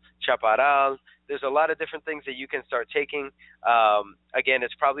seal, chaparral. There's a lot of different things that you can start taking. Again,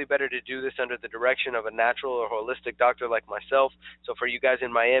 it's probably better to do this under the direction of a natural or holistic doctor like myself. So for you guys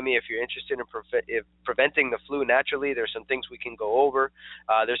in Miami, if you're interested in preventing the flu naturally, there's some things we can go over.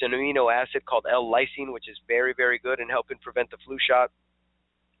 There's an amino acid called L-lysine, which is very, very good in helping prevent the flu shot.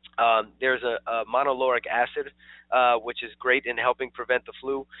 There's a monolauric acid, which is great in helping prevent the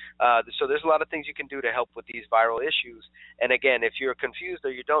flu. So there's a lot of things you can do to help with these viral issues. And again, if you're confused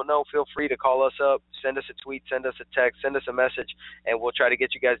or you don't know, feel free to call us up, send us a tweet, send us a text, send us a message, and we'll try to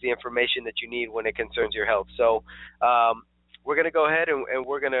get you guys the information that you need when it concerns your health. So we're going to go ahead and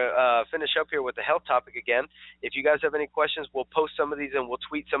we're going to finish up here with the health topic again. If you guys have any questions, we'll post some of these and we'll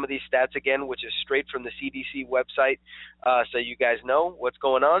tweet some of these stats again, which is straight from the CDC website, so you guys know what's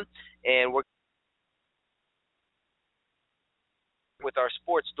going on. And we're with our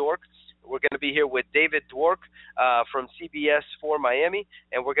sports dork. We're going to be here with David Dwork from CBS 4 Miami,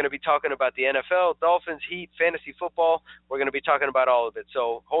 and we're going to be talking about the NFL, Dolphins, Heat, fantasy football. We're going to be talking about all of it.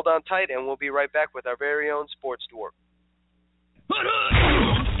 So hold on tight, and we'll be right back with our very own sports dork.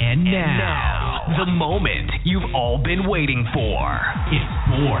 And now, the moment you've all been waiting for. It's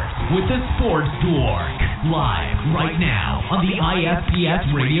sports with the Sports Dork. Live right now on the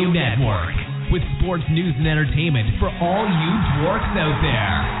ISPS Radio Network. With sports news and entertainment for all you dorks out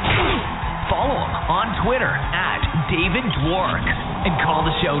there. Follow him on Twitter at David Dwork. And call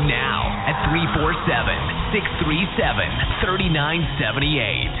the show now at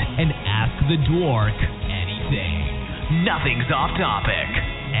 347-637-3978. And ask the Dwork anything. Nothing's off topic.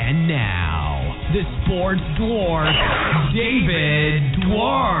 And now, the sports dork, David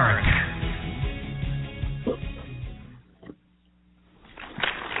Dwork.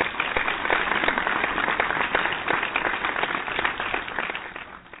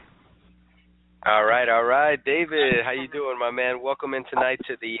 All right, David, how you doing, my man? Welcome in tonight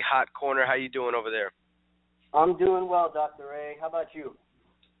to the Hot Corner. How you doing over there? I'm doing well, Dr. Ray. How about you?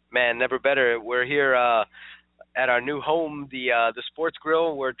 Man, never better. We're here at our new home, the Sports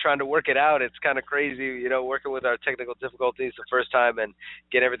Grill. We're trying to work it out. It's kind of crazy, working with our technical difficulties the first time and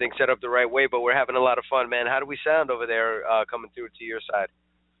get everything set up the right way, but we're having a lot of fun, man. How do we sound over there coming through to your side?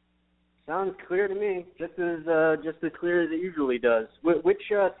 Sounds clear to me, just as clear as it usually does. Which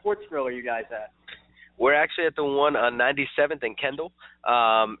Sports Grill are you guys at? We're actually at the one on 97th and Kendall.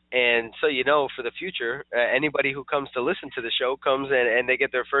 And so, for the future, anybody who comes to listen to the show comes and they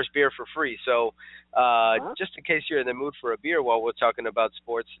get their first beer for free. So just in case you're in the mood for a beer while we're talking about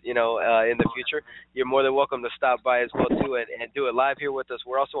sports, in the future, you're more than welcome to stop by as well, too, and do it live here with us.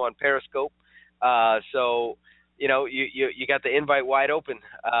 We're also on Periscope. So, you got the invite wide open.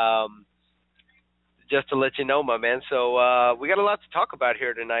 Just to let you know, my man. So we got a lot to talk about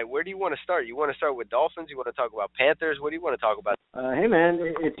here tonight. Where do you want to start? You want to start with Dolphins? You want to talk about Panthers? What do you want to talk about? Hey, man,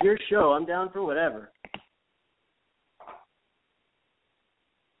 it's your show. I'm down for whatever.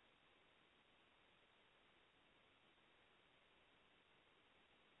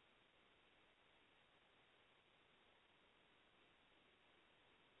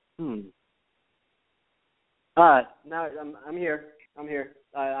 Now I'm here.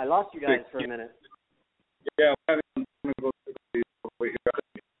 I lost you guys for a minute. Yeah, I'm going to go over here.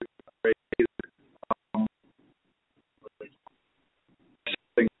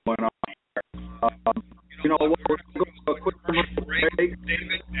 Things going on here. We're going to go to a quick commercial break,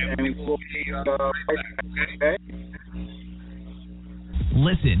 and we'll be right back, okay?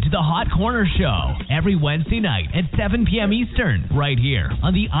 Listen to the Hot Corner Show every Wednesday night at 7 p.m. Eastern, right here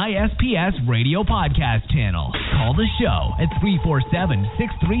on the ISPS Radio Podcast channel. Call the show at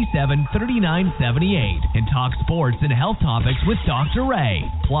 347-637-3978 and talk sports and health topics with Dr. Ray.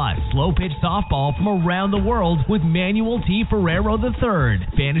 Plus, slow pitch softball from around the world with Manuel T. Ferrero III,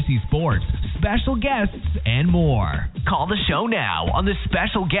 fantasy sports, special guests, and more. Call the show now on the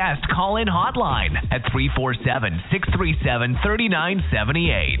special guest call-in hotline at 347-637-3978.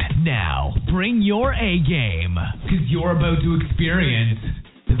 Now, bring your A game, because you're about to experience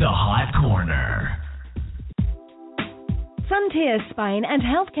the Hot Corner. Frontier Spine and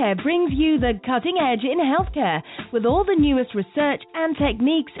Healthcare brings you the cutting edge in healthcare with all the newest research and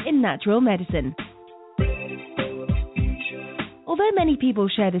techniques in natural medicine. Although many people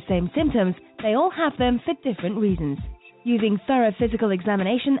share the same symptoms, they all have them for different reasons. Using thorough physical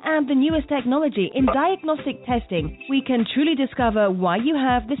examination and the newest technology in diagnostic testing, we can truly discover why you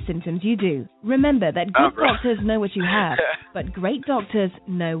have the symptoms you do. Remember that good doctors know what you have, but great doctors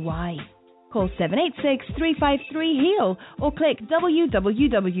know why. Call 786-353-HEAL or click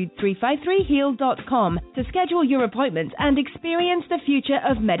www.353heal.com to schedule your appointment and experience the future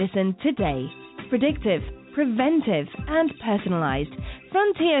of medicine today. Predictive, preventive, and personalized.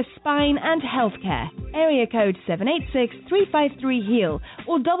 Frontier Spine and Healthcare. Area code 786-353-HEAL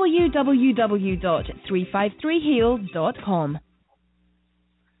or www.353heal.com.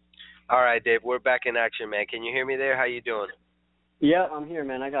 All right, Dave, we're back in action, man. Can you hear me there? How you doing? Yeah, I'm here,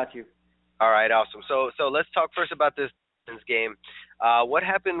 man. I got you. All right, awesome. So let's talk first about this game. What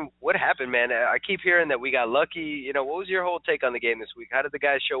happened? What happened, man? I keep hearing that we got lucky. What was your whole take on the game this week? How did the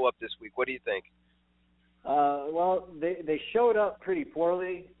guys show up this week? What do you think? Well, they showed up pretty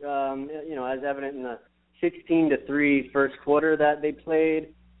poorly, as evident in the 16-3 first quarter that they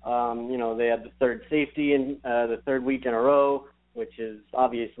played. They had the third safety in the third week in a row, which is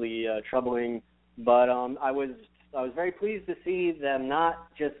obviously troubling. But I was very pleased to see them not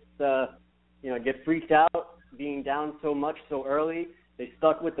just get freaked out being down so much so early. They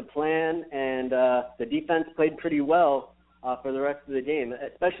stuck with the plan, and the defense played pretty well for the rest of the game,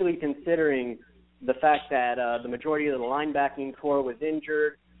 especially considering the fact that the majority of the linebacking core was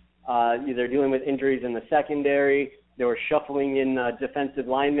injured. They're dealing with injuries in the secondary. They were shuffling in defensive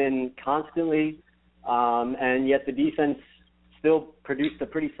linemen constantly, and yet the defense still produced a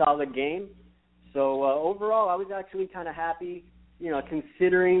pretty solid game. So overall, I was actually kind of happy,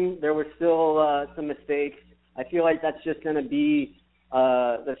 considering there were still some mistakes. I feel like that's just going to be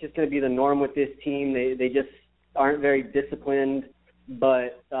the norm with this team. They just aren't very disciplined,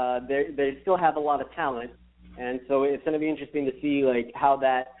 but they still have a lot of talent, and so it's going to be interesting to see how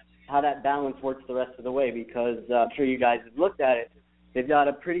that balance works the rest of the way, because I'm sure you guys have looked at it. They've got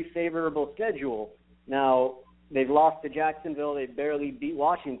a pretty favorable schedule. Now, they've lost to Jacksonville. They barely beat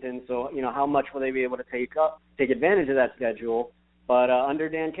Washington, so how much will they be able to take advantage of that schedule? But under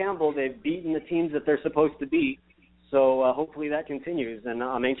Dan Campbell, they've beaten the teams that they're supposed to beat, so hopefully that continues, and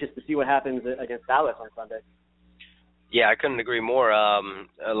I'm anxious to see what happens against Dallas on Sunday. Yeah, I couldn't agree more.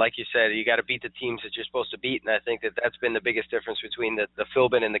 Like you said, you got to beat the teams that you're supposed to beat, and I think that's been the biggest difference between the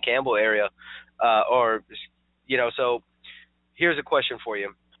Philbin and the Campbell area. So here's a question for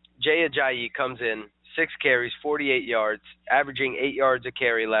you. Jay Ajayi comes in, 6 carries, 48 yards, averaging 8 yards a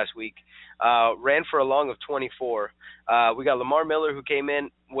carry last week, ran for a long of 24. We got Lamar Miller, who came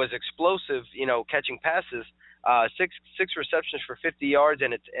in, was explosive, catching passes, six receptions for 50 yards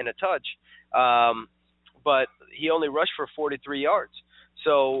and a touch. But he only rushed for 43 yards.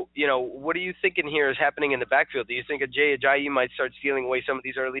 So, what are you thinking here is happening in the backfield? Do you think Jay Ajayi might start stealing away some of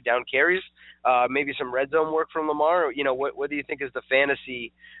these early down carries? Maybe some red zone work from Lamar? What do you think is the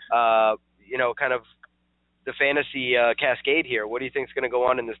fantasy, kind of the fantasy cascade here? What do you think is going to go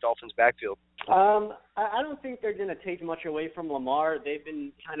on in this Dolphins backfield? I don't think they're going to take much away from Lamar. They've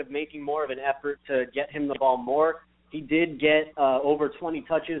been kind of making more of an effort to get him the ball more. He did get over 20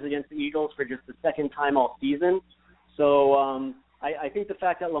 touches against the Eagles for just the second time all season. So I think the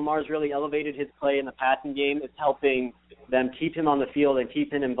fact that Lamar's really elevated his play in the passing game is helping them keep him on the field and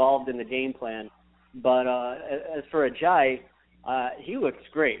keep him involved in the game plan. But as for Ajayi, he looks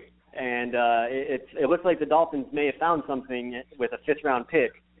great. And it looks like the Dolphins may have found something with a fifth-round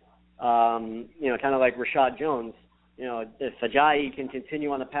pick, kind of like Rashad Jones. If Ajayi can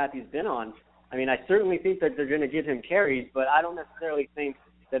continue on the path he's been on, I certainly think that they're going to give him carries, but I don't necessarily think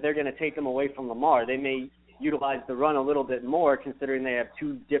that they're going to take him away from Lamar. They may utilize the run a little bit more, considering they have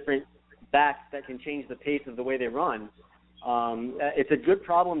two different backs that can change the pace of the way they run. It's a good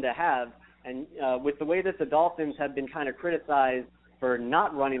problem to have, and with the way that the Dolphins have been kind of criticized for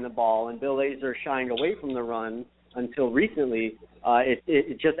not running the ball, and Bill Lazor shying away from the run until recently,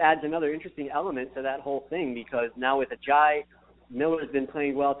 it just adds another interesting element to that whole thing, because now with Ajayi, Miller's been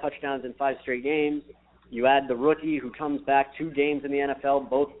playing well, touchdowns in 5 straight games. You add the rookie who comes back 2 games in the NFL,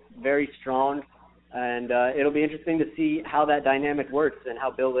 both very strong. And it'll be interesting to see how that dynamic works and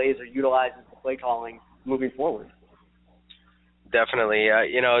how Bill Lazor utilizes the play calling moving forward. Definitely.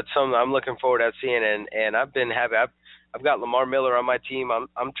 It's something I'm looking forward to seeing, and I've been happy. I've got Lamar Miller on my team.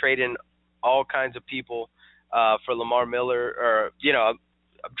 I'm trading all kinds of people for Lamar Miller, or,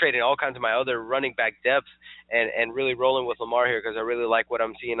 I'm trading all kinds of my other running back depth and really rolling with Lamar here, because I really like what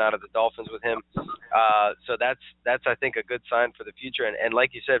I'm seeing out of the Dolphins with him. So that's I think a good sign for the future. And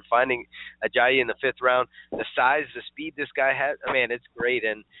like you said, finding Ajayi in the 5th round, the size, the speed this guy has, it's great.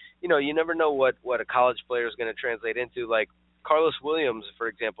 And you never know what a college player is going to translate into. Like Carlos Williams, for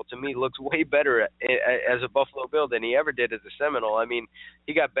example, to me looks way better as a Buffalo Bill than he ever did as a Seminole. I mean,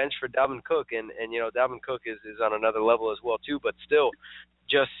 he got benched for Dalvin Cook, and Dalvin Cook is on another level as well too. But still,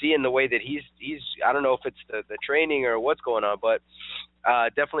 just seeing the way that he's I don't know if it's the training or what's going on, but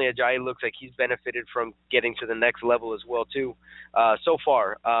definitely Ajayi looks like he's benefited from getting to the next level as well too. So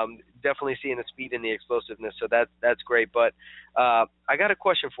far, definitely seeing the speed and the explosiveness, so that's great. But I got a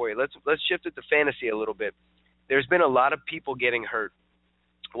question for you. Let's shift it to fantasy a little bit. There's been a lot of people getting hurt.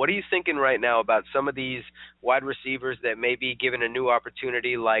 What are you thinking right now about some of these wide receivers that may be given a new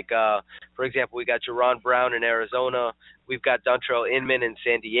opportunity? Like, for example, we got Jaron Brown in Arizona. We've got Dontrell Inman in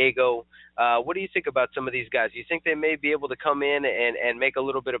San Diego. What do you think about some of these guys? Do you think they may be able to come in and make a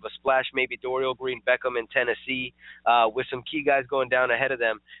little bit of a splash? Maybe Dorial Green-Beckham in Tennessee with some key guys going down ahead of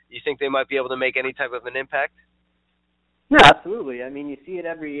them. Do you think they might be able to make any type of an impact? No, absolutely. I mean, you see it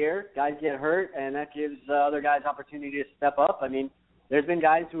every year. Guys get hurt, and that gives other guys opportunity to step up. I mean, there's been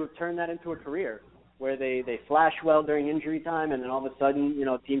guys who have turned that into a career where they flash well during injury time, and then all of a sudden,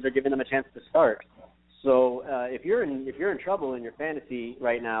 teams are giving them a chance to start. So if you're in trouble in your fantasy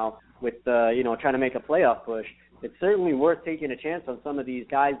right now with trying to make a playoff push, it's certainly worth taking a chance on some of these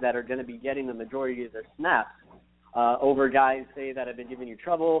guys that are going to be getting the majority of their snaps over guys, say, that have been giving you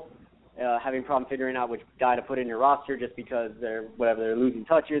trouble, having problem figuring out which guy to put in your roster just because they're losing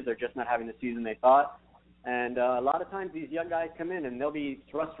touches, they're just not having the season they thought. And a lot of times these young guys come in and they'll be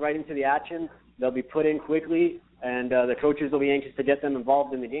thrust right into the action. They'll be put in quickly, and the coaches will be anxious to get them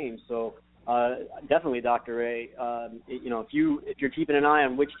involved in the game. So definitely, Dr. Ray, if you're keeping an eye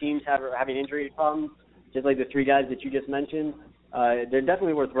on which teams are having injury problems, just like the three guys that you just mentioned, they're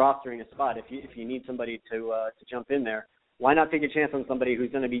definitely worth rostering a spot if you need somebody to jump in there. Why not take a chance on somebody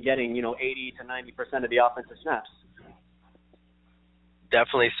who's going to be getting 80 to 90% of the offensive snaps?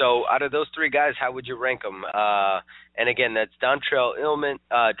 Definitely. So out of those three guys, how would you rank them? And again, that's Dontrell Inman,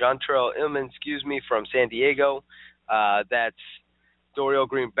 from San Diego. That's Dorial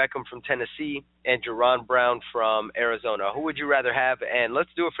Green-Beckham from Tennessee, and Jaron Brown from Arizona. Who would you rather have? And let's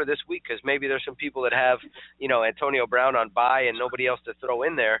do it for this week, because maybe there's some people that have, Antonio Brown on bye and nobody else to throw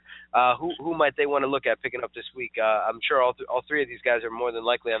in there. Who might they want to look at picking up this week? I'm sure all three of these guys are more than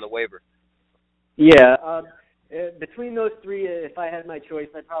likely on the waiver. Yeah. Between those three, if I had my choice,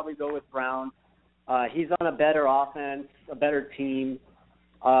 I'd probably go with Brown. He's on a better offense, a better team.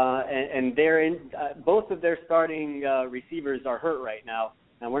 And they're in both of their starting receivers are hurt right now,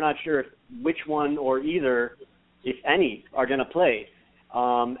 and we're not sure which one or either, if any, are going to play.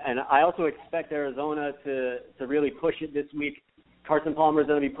 And I also expect Arizona to really push it this week. Carson Palmer is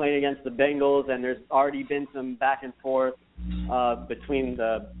going to be playing against the Bengals, and there's already been some back and forth between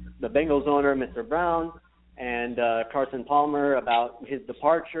the Bengals owner, Mr. Brown, and Carson Palmer about his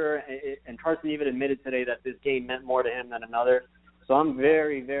departure. And Carson even admitted today that this game meant more to him than another. So I'm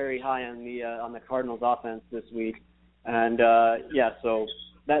very, very high on the Cardinals offense this week, and so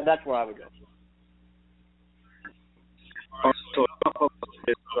that's where I would go.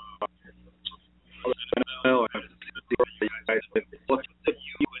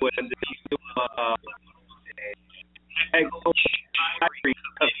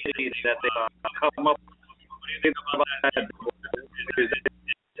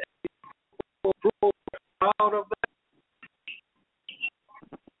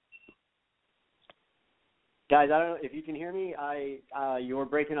 Guys, I don't know if you can hear me. You were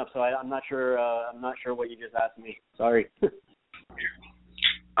breaking up, so I'm not sure. I'm not sure what you just asked me. Sorry.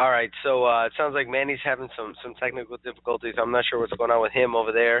 All right, so it sounds like Manny's having some technical difficulties. I'm not sure what's going on with him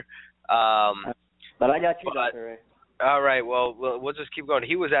over there. But I got you, Dr. Ray. All right, well, we'll just keep going.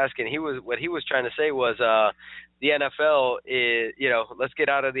 What he was trying to say was the NFL is, let's get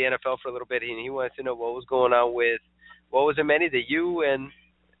out of the NFL for a little bit, and he wanted to know what was going on with, what was it, Manny, the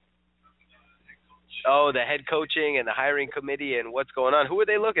head coaching and the hiring committee and what's going on. Who are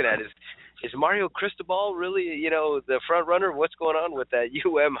they looking at? Is Mario Cristobal really, the front runner? What's going on with that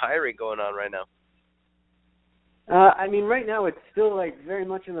hiring going on right now? Right now it's still very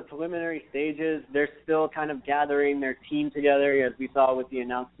much in the preliminary stages. They're still kind of gathering their team together, as we saw with the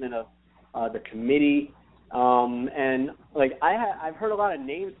announcement of the committee. I've heard a lot of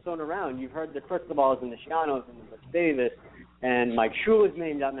names thrown around. You've heard the Cristobals and the Schianos and the Davis, and Mike Shula's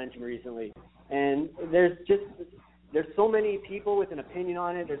name got mentioned recently. And there's so many people with an opinion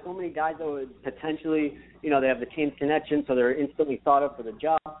on it. There's so many guys that would potentially, they have the team's connection, so they're instantly thought of for the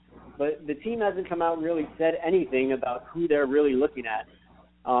job. But the team hasn't come out and really said anything about who they're really looking at.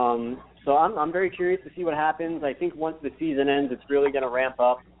 So I'm very curious to see what happens. I think once the season ends, it's really going to ramp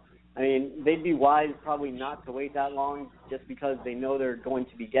up. They'd be wise probably not to wait that long just because they know they're going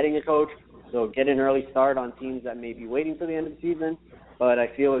to be getting a coach. So get an early start on teams that may be waiting for the end of the season, but I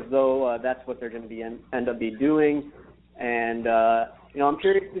feel as though that's what they're going to be end up doing. And I'm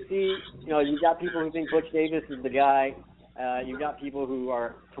curious to see. You've got people who think Butch Davis is the guy. You've got people who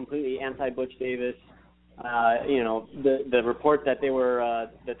are completely anti-Butch Davis. The report that they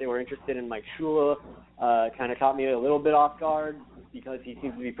were interested in Mike Shula kind of caught me a little bit off guard because he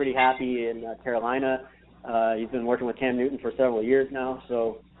seems to be pretty happy in Carolina. He's been working with Cam Newton for several years now,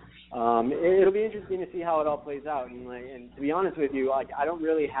 so it'll be interesting to see how it all plays out. And to be honest with you, I don't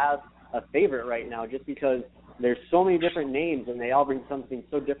really have a favorite right now, just because there's so many different names and they all bring something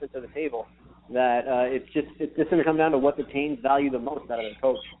so different to the table that it's just going to come down to what the Canes value the most out of their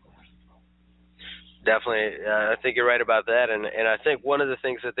coach. Definitely. I think you're right about that. And I think one of the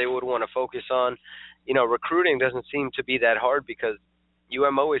things that they would want to focus on, recruiting doesn't seem to be that hard because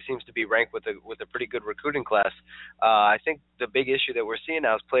UM always seems to be ranked with a pretty good recruiting class. I think the big issue that we're seeing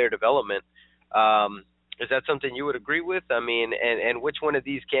now is player development. Is that something you would agree with? I mean, and which one of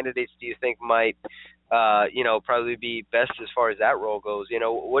these candidates do you think might, probably be best as far as that role goes?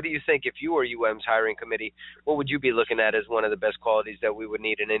 What do you think if you were UM's hiring committee? What would you be looking at as one of the best qualities that we would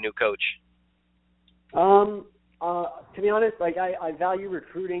need in a new coach? To be honest, I value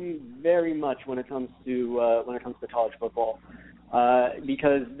recruiting very much when it comes to college football,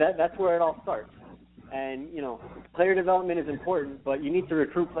 because that's where it all starts. And player development is important, but you need to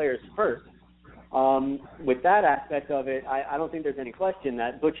recruit players first. With that aspect of it, I don't think there's any question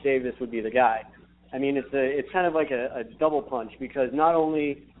that Butch Davis would be the guy. I mean, it's kind of like a double punch, because not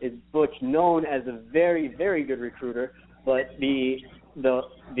only is Butch known as a very, very good recruiter, but the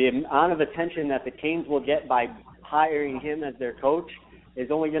amount of attention that the Canes will get by hiring him as their coach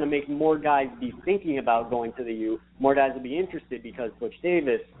is only going to make more guys be thinking about going to the U. More guys will be interested because Butch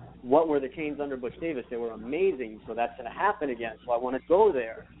Davis, what were the Canes under Butch Davis? They were amazing, so that's going to happen again, so I want to go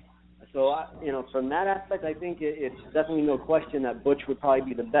there. So, from that aspect, I think it's definitely no question that Butch would probably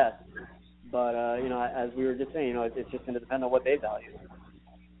be the best. But, as we were just saying, it's just going to depend on what they value.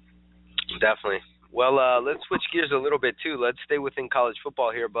 Definitely. Well, let's switch gears a little bit, too. Let's stay within college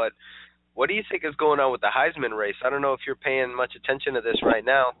football here. But what do you think is going on with the Heisman race? I don't know if you're paying much attention to this right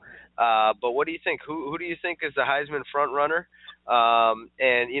now, but what do you think? Who do you think is the Heisman front runner?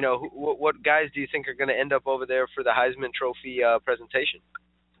 What guys do you think are going to end up over there for the Heisman Trophy presentation?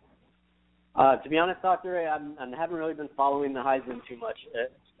 To be honest, Dr. Ray, I haven't really been following the Heisman too much.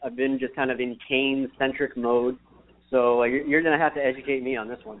 I've been just kind of in Canes-centric mode, so you're going to have to educate me on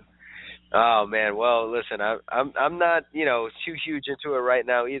this one. Oh man, well listen, I'm not too huge into it right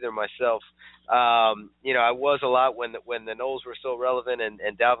now either myself. I was a lot when the Noles were still relevant and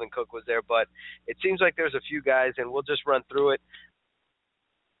Dalvin Cook was there, but it seems like there's a few guys, and we'll just run through it.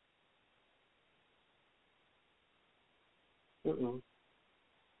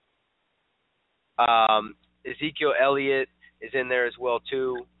 Ezekiel Elliott is in there as well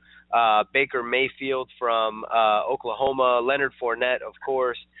too. Baker Mayfield from Oklahoma, Leonard Fournette, of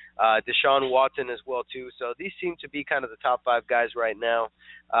course, Deshaun Watson as well too. So these seem to be kind of the top five guys right now.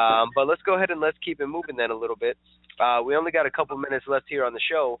 But let's go ahead and let's keep it moving then a little bit. We only got a couple minutes left here on the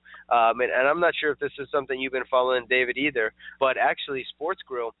show, and I'm not sure if this is something you've been following, David, either, but actually Sports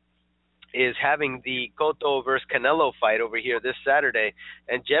Grill is having the Cotto versus Canelo fight over here this Saturday,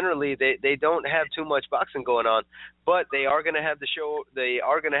 and generally they don't have too much boxing going on, but they are going to have the show. They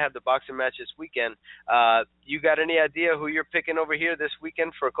are going to have the boxing match this weekend. You got any idea who you're picking over here this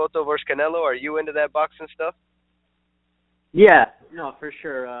weekend for Cotto versus Canelo? Are you into that boxing stuff? Yeah, no, for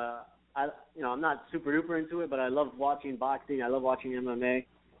sure. I'm not super duper into it, but I love watching boxing. I love watching MMA.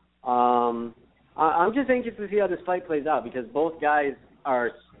 I'm just anxious to see how this fight plays out because both guys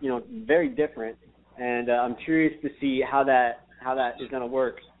are very different, and I'm curious to see how that is going to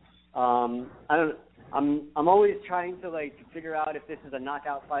work. I'm always trying to figure out if this is a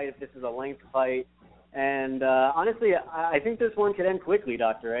knockout fight, if this is a length fight, and honestly, I think this one could end quickly,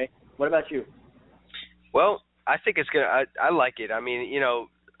 Dr. A. What about you? Well, I think it's gonna. I like it. I mean,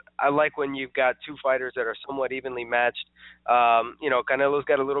 I like when you've got two fighters that are somewhat evenly matched. Canelo's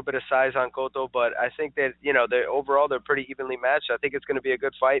got a little bit of size on Cotto, but I think that, overall they're pretty evenly matched. I think it's going to be a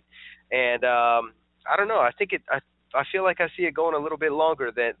good fight. And I don't know. I feel like I see it going a little bit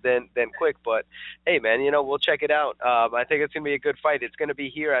longer than quick. But, hey, man, we'll check it out. I think it's going to be a good fight. It's going to be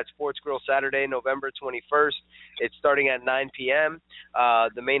here at Sports Grill Saturday, November 21st. It's starting at 9 p.m.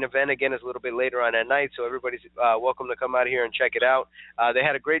 The main event, again, is a little bit later on at night, so everybody's welcome to come out here and check it out. They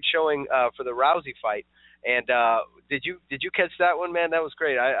had a great showing for the Rousey fight. And did you catch that one, man? That was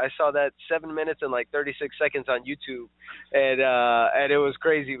great. I saw that 7 minutes and 36 seconds on YouTube, and it was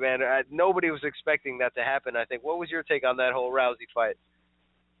crazy, man. Nobody was expecting that to happen, I think. What was your take on that whole Rousey fight?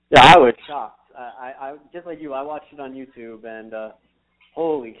 Yeah, I was shocked. I just like you, I watched it on YouTube, and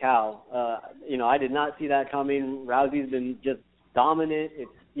holy cow. I did not see that coming. Rousey's been just dominant.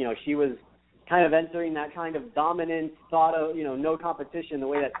 She was kind of entering that kind of dominant thought of, no competition the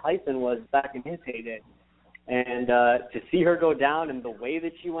way that Tyson was back in his heyday. And to see her go down and the way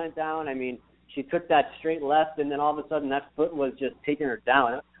that she went down, I mean, she took that straight left, and then all of a sudden that foot was just taking her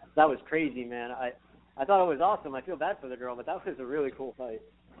down. That was crazy, man. I thought it was awesome. I feel bad for the girl, but that was a really cool fight.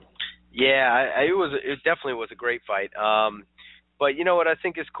 Yeah, it definitely was a great fight. But you know what I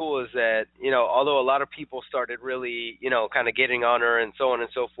think is cool is that, although a lot of people started really, kind of getting on her and so on and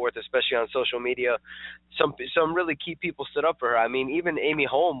so forth, especially on social media, some really key people stood up for her. I mean, even Amy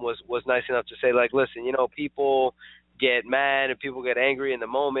Holm was nice enough to say, like, listen, people get mad and people get angry in the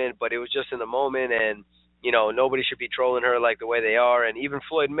moment, but it was just in the moment, and nobody should be trolling her like the way they are. And even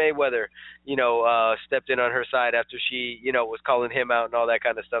Floyd Mayweather, stepped in on her side after she, was calling him out and all that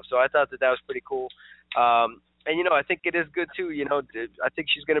kind of stuff. So I thought that was pretty cool. And, I think it is good, too. I think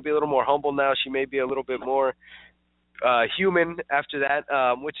she's going to be a little more humble now. She may be a little bit more human after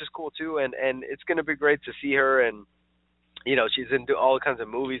that, which is cool, too. And it's going to be great to see her. And, she's into all kinds of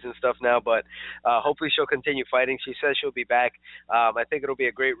movies and stuff now. But hopefully she'll continue fighting. She says she'll be back. I think it'll be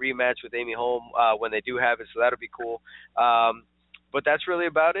a great rematch with Amy Holm when they do have it. So that'll be cool. But that's really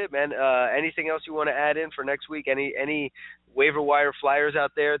about it, man. Anything else you want to add in for next week? Any waiver wire flyers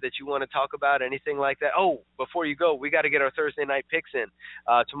out there that you want to talk about? Anything like that? Oh, before you go, we got to get our Thursday night picks in.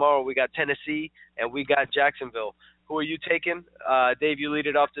 Tomorrow we got Tennessee and we got Jacksonville. Who are you taking? Dave, you lead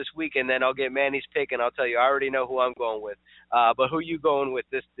it off this week, and then I'll get Manny's pick, and I'll tell you, I already know who I'm going with. But who are you going with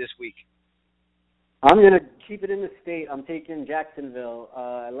this week? I'm going to keep it in the state. I'm taking Jacksonville.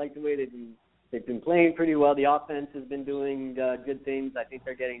 I like the way they've been playing pretty well. The offense has been doing good things. I think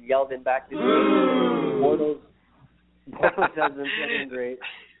they're getting Yeldon back to the game. Bortles has been playing great.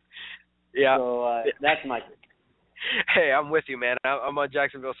 Yeah. So that's my pick. Hey, I'm with you, man. I'm on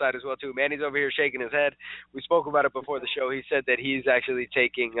Jacksonville's side as well, too. Manny's over here shaking his head. We spoke about it before the show. He said that he's actually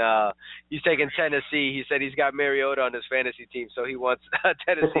taking Tennessee. He said he's got Mariota on his fantasy team, so he wants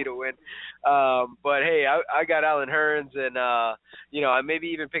Tennessee to win. But, hey, I got Allen Hurns, and, I may be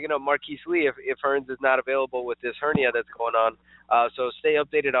even picking up Marquise Lee if Hurns is not available with this hernia that's going on. So stay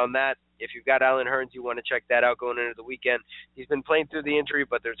updated on that. If you've got Allen Hurns, you want to check that out going into the weekend. He's been playing through the injury,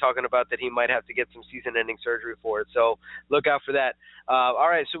 but they're talking about that he might have to get some season-ending surgery for it. So look out for that. All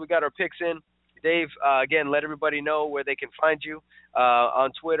right, so we got our picks in. Dave, again, let everybody know where they can find you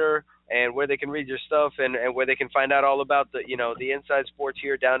on Twitter and where they can read your stuff and where they can find out all about the inside sports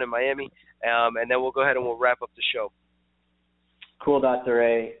here down in Miami. And then we'll go ahead and we'll wrap up the show. Cool, Dr.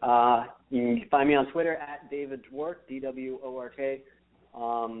 Ray. You can find me on Twitter at David Dwork, DWORK.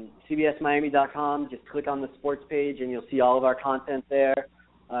 CBSMiami.com. Just click on the sports page and you'll see all of our content there.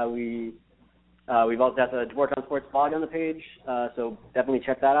 We've also got the Dwork on Sports blog on the page, so definitely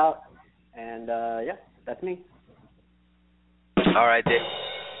check that out. And that's me. All right, Dave.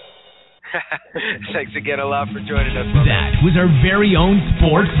 Thanks again a lot for joining us. That was our very own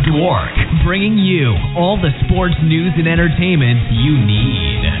Sports Dwork, bringing you all the sports news and entertainment you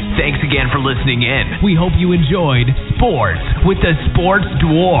need. Thanks again for listening in. We hope you enjoyed Sports with the Sports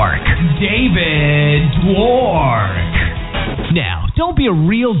Dwork, David Dwork. Now, don't be a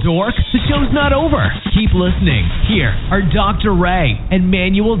real dork. The show's not over. Keep listening. Here are Dr. Ray and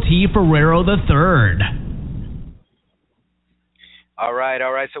Manuel T. Ferrero III. All right.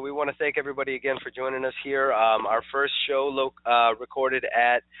 So we want to thank everybody again for joining us here. Our first show recorded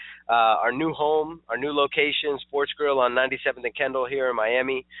at our new home, our new location, Sports Grill on 97th and Kendall here in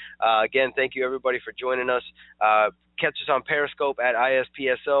Miami. Again, thank you everybody for joining us. Catch us on Periscope at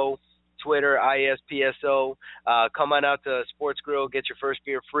ISPSO, Twitter, ISPSO. Come on out to Sports Grill, get your first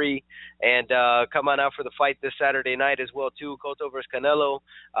beer free, and come on out for the fight this Saturday night as well, too. Cotto versus Canelo.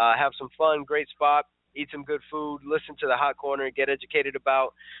 Have some fun, great spot. Eat some good food, listen to the Hot Corner, and get educated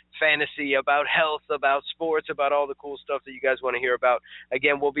about fantasy, about health, about sports, about all the cool stuff that you guys want to hear about.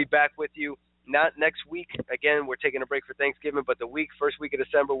 Again, we'll be back with you not next week. Again, we're taking a break for Thanksgiving, but the first week of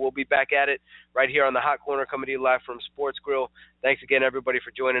December, we'll be back at it right here on the Hot Corner, coming to you live from Sports Grill. Thanks again, everybody,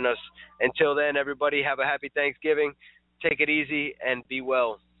 for joining us. Until then, everybody, have a happy Thanksgiving. Take it easy and be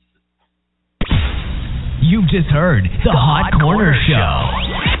well. You've just heard the Hot Corner Show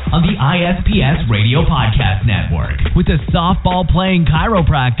on the ISPS Radio Podcast Network with the softball-playing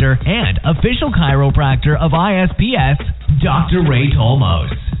chiropractor and official chiropractor of ISPS, Dr. Ray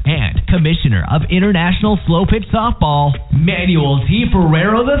Tolmos, and Commissioner of International Slow Pitch Softball, Manuel T.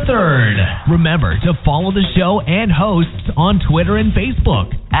 Ferrero III. Remember to follow the show and hosts on Twitter and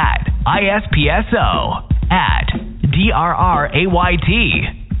Facebook at ISPSO, at DRRAYT,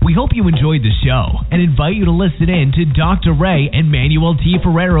 We hope you enjoyed the show and invite you to listen in to Dr. Ray and Manuel T.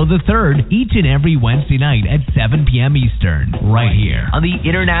 Ferrero III each and every Wednesday night at 7 p.m. Eastern, right here on the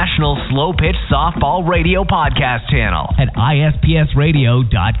International Slow Pitch Softball Radio Podcast channel at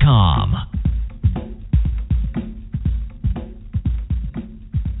ispsradio.com.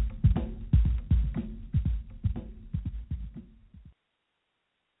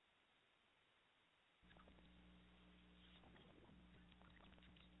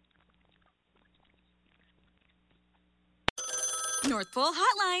 North Pole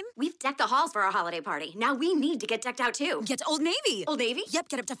Hotline. We've decked the halls for our holiday party. Now we need to get decked out too. Get to Old Navy. Old Navy? Yep,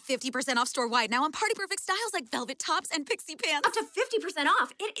 get up to 50% off store-wide now on party-perfect styles like velvet tops and pixie pants. Up to 50%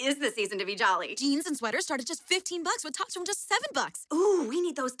 off. It is the season to be jolly. Jeans and sweaters start at just $15 with tops from just $7. Ooh, we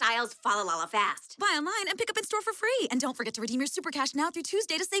need those styles fa-la-la-la fast. Buy online and pick up in store for free. And don't forget to redeem your Super Cash now through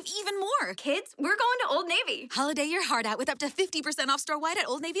Tuesday to save even more. Kids, we're going to Old Navy. Holiday your heart out with up to 50% off store-wide at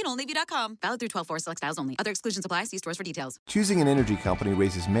Old Navy and OldNavy.com. Valid through 12/4 select styles only. Other exclusions apply. See stores for details. Choosing an energy company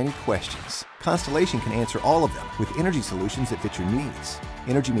raises many questions. Constellation can answer all of them with energy solutions that fit your needs.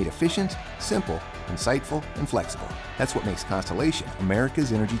 Energy made efficient, simple, insightful, and flexible. That's what makes Constellation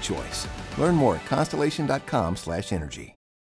America's energy choice. Learn more at constellation.com/energy.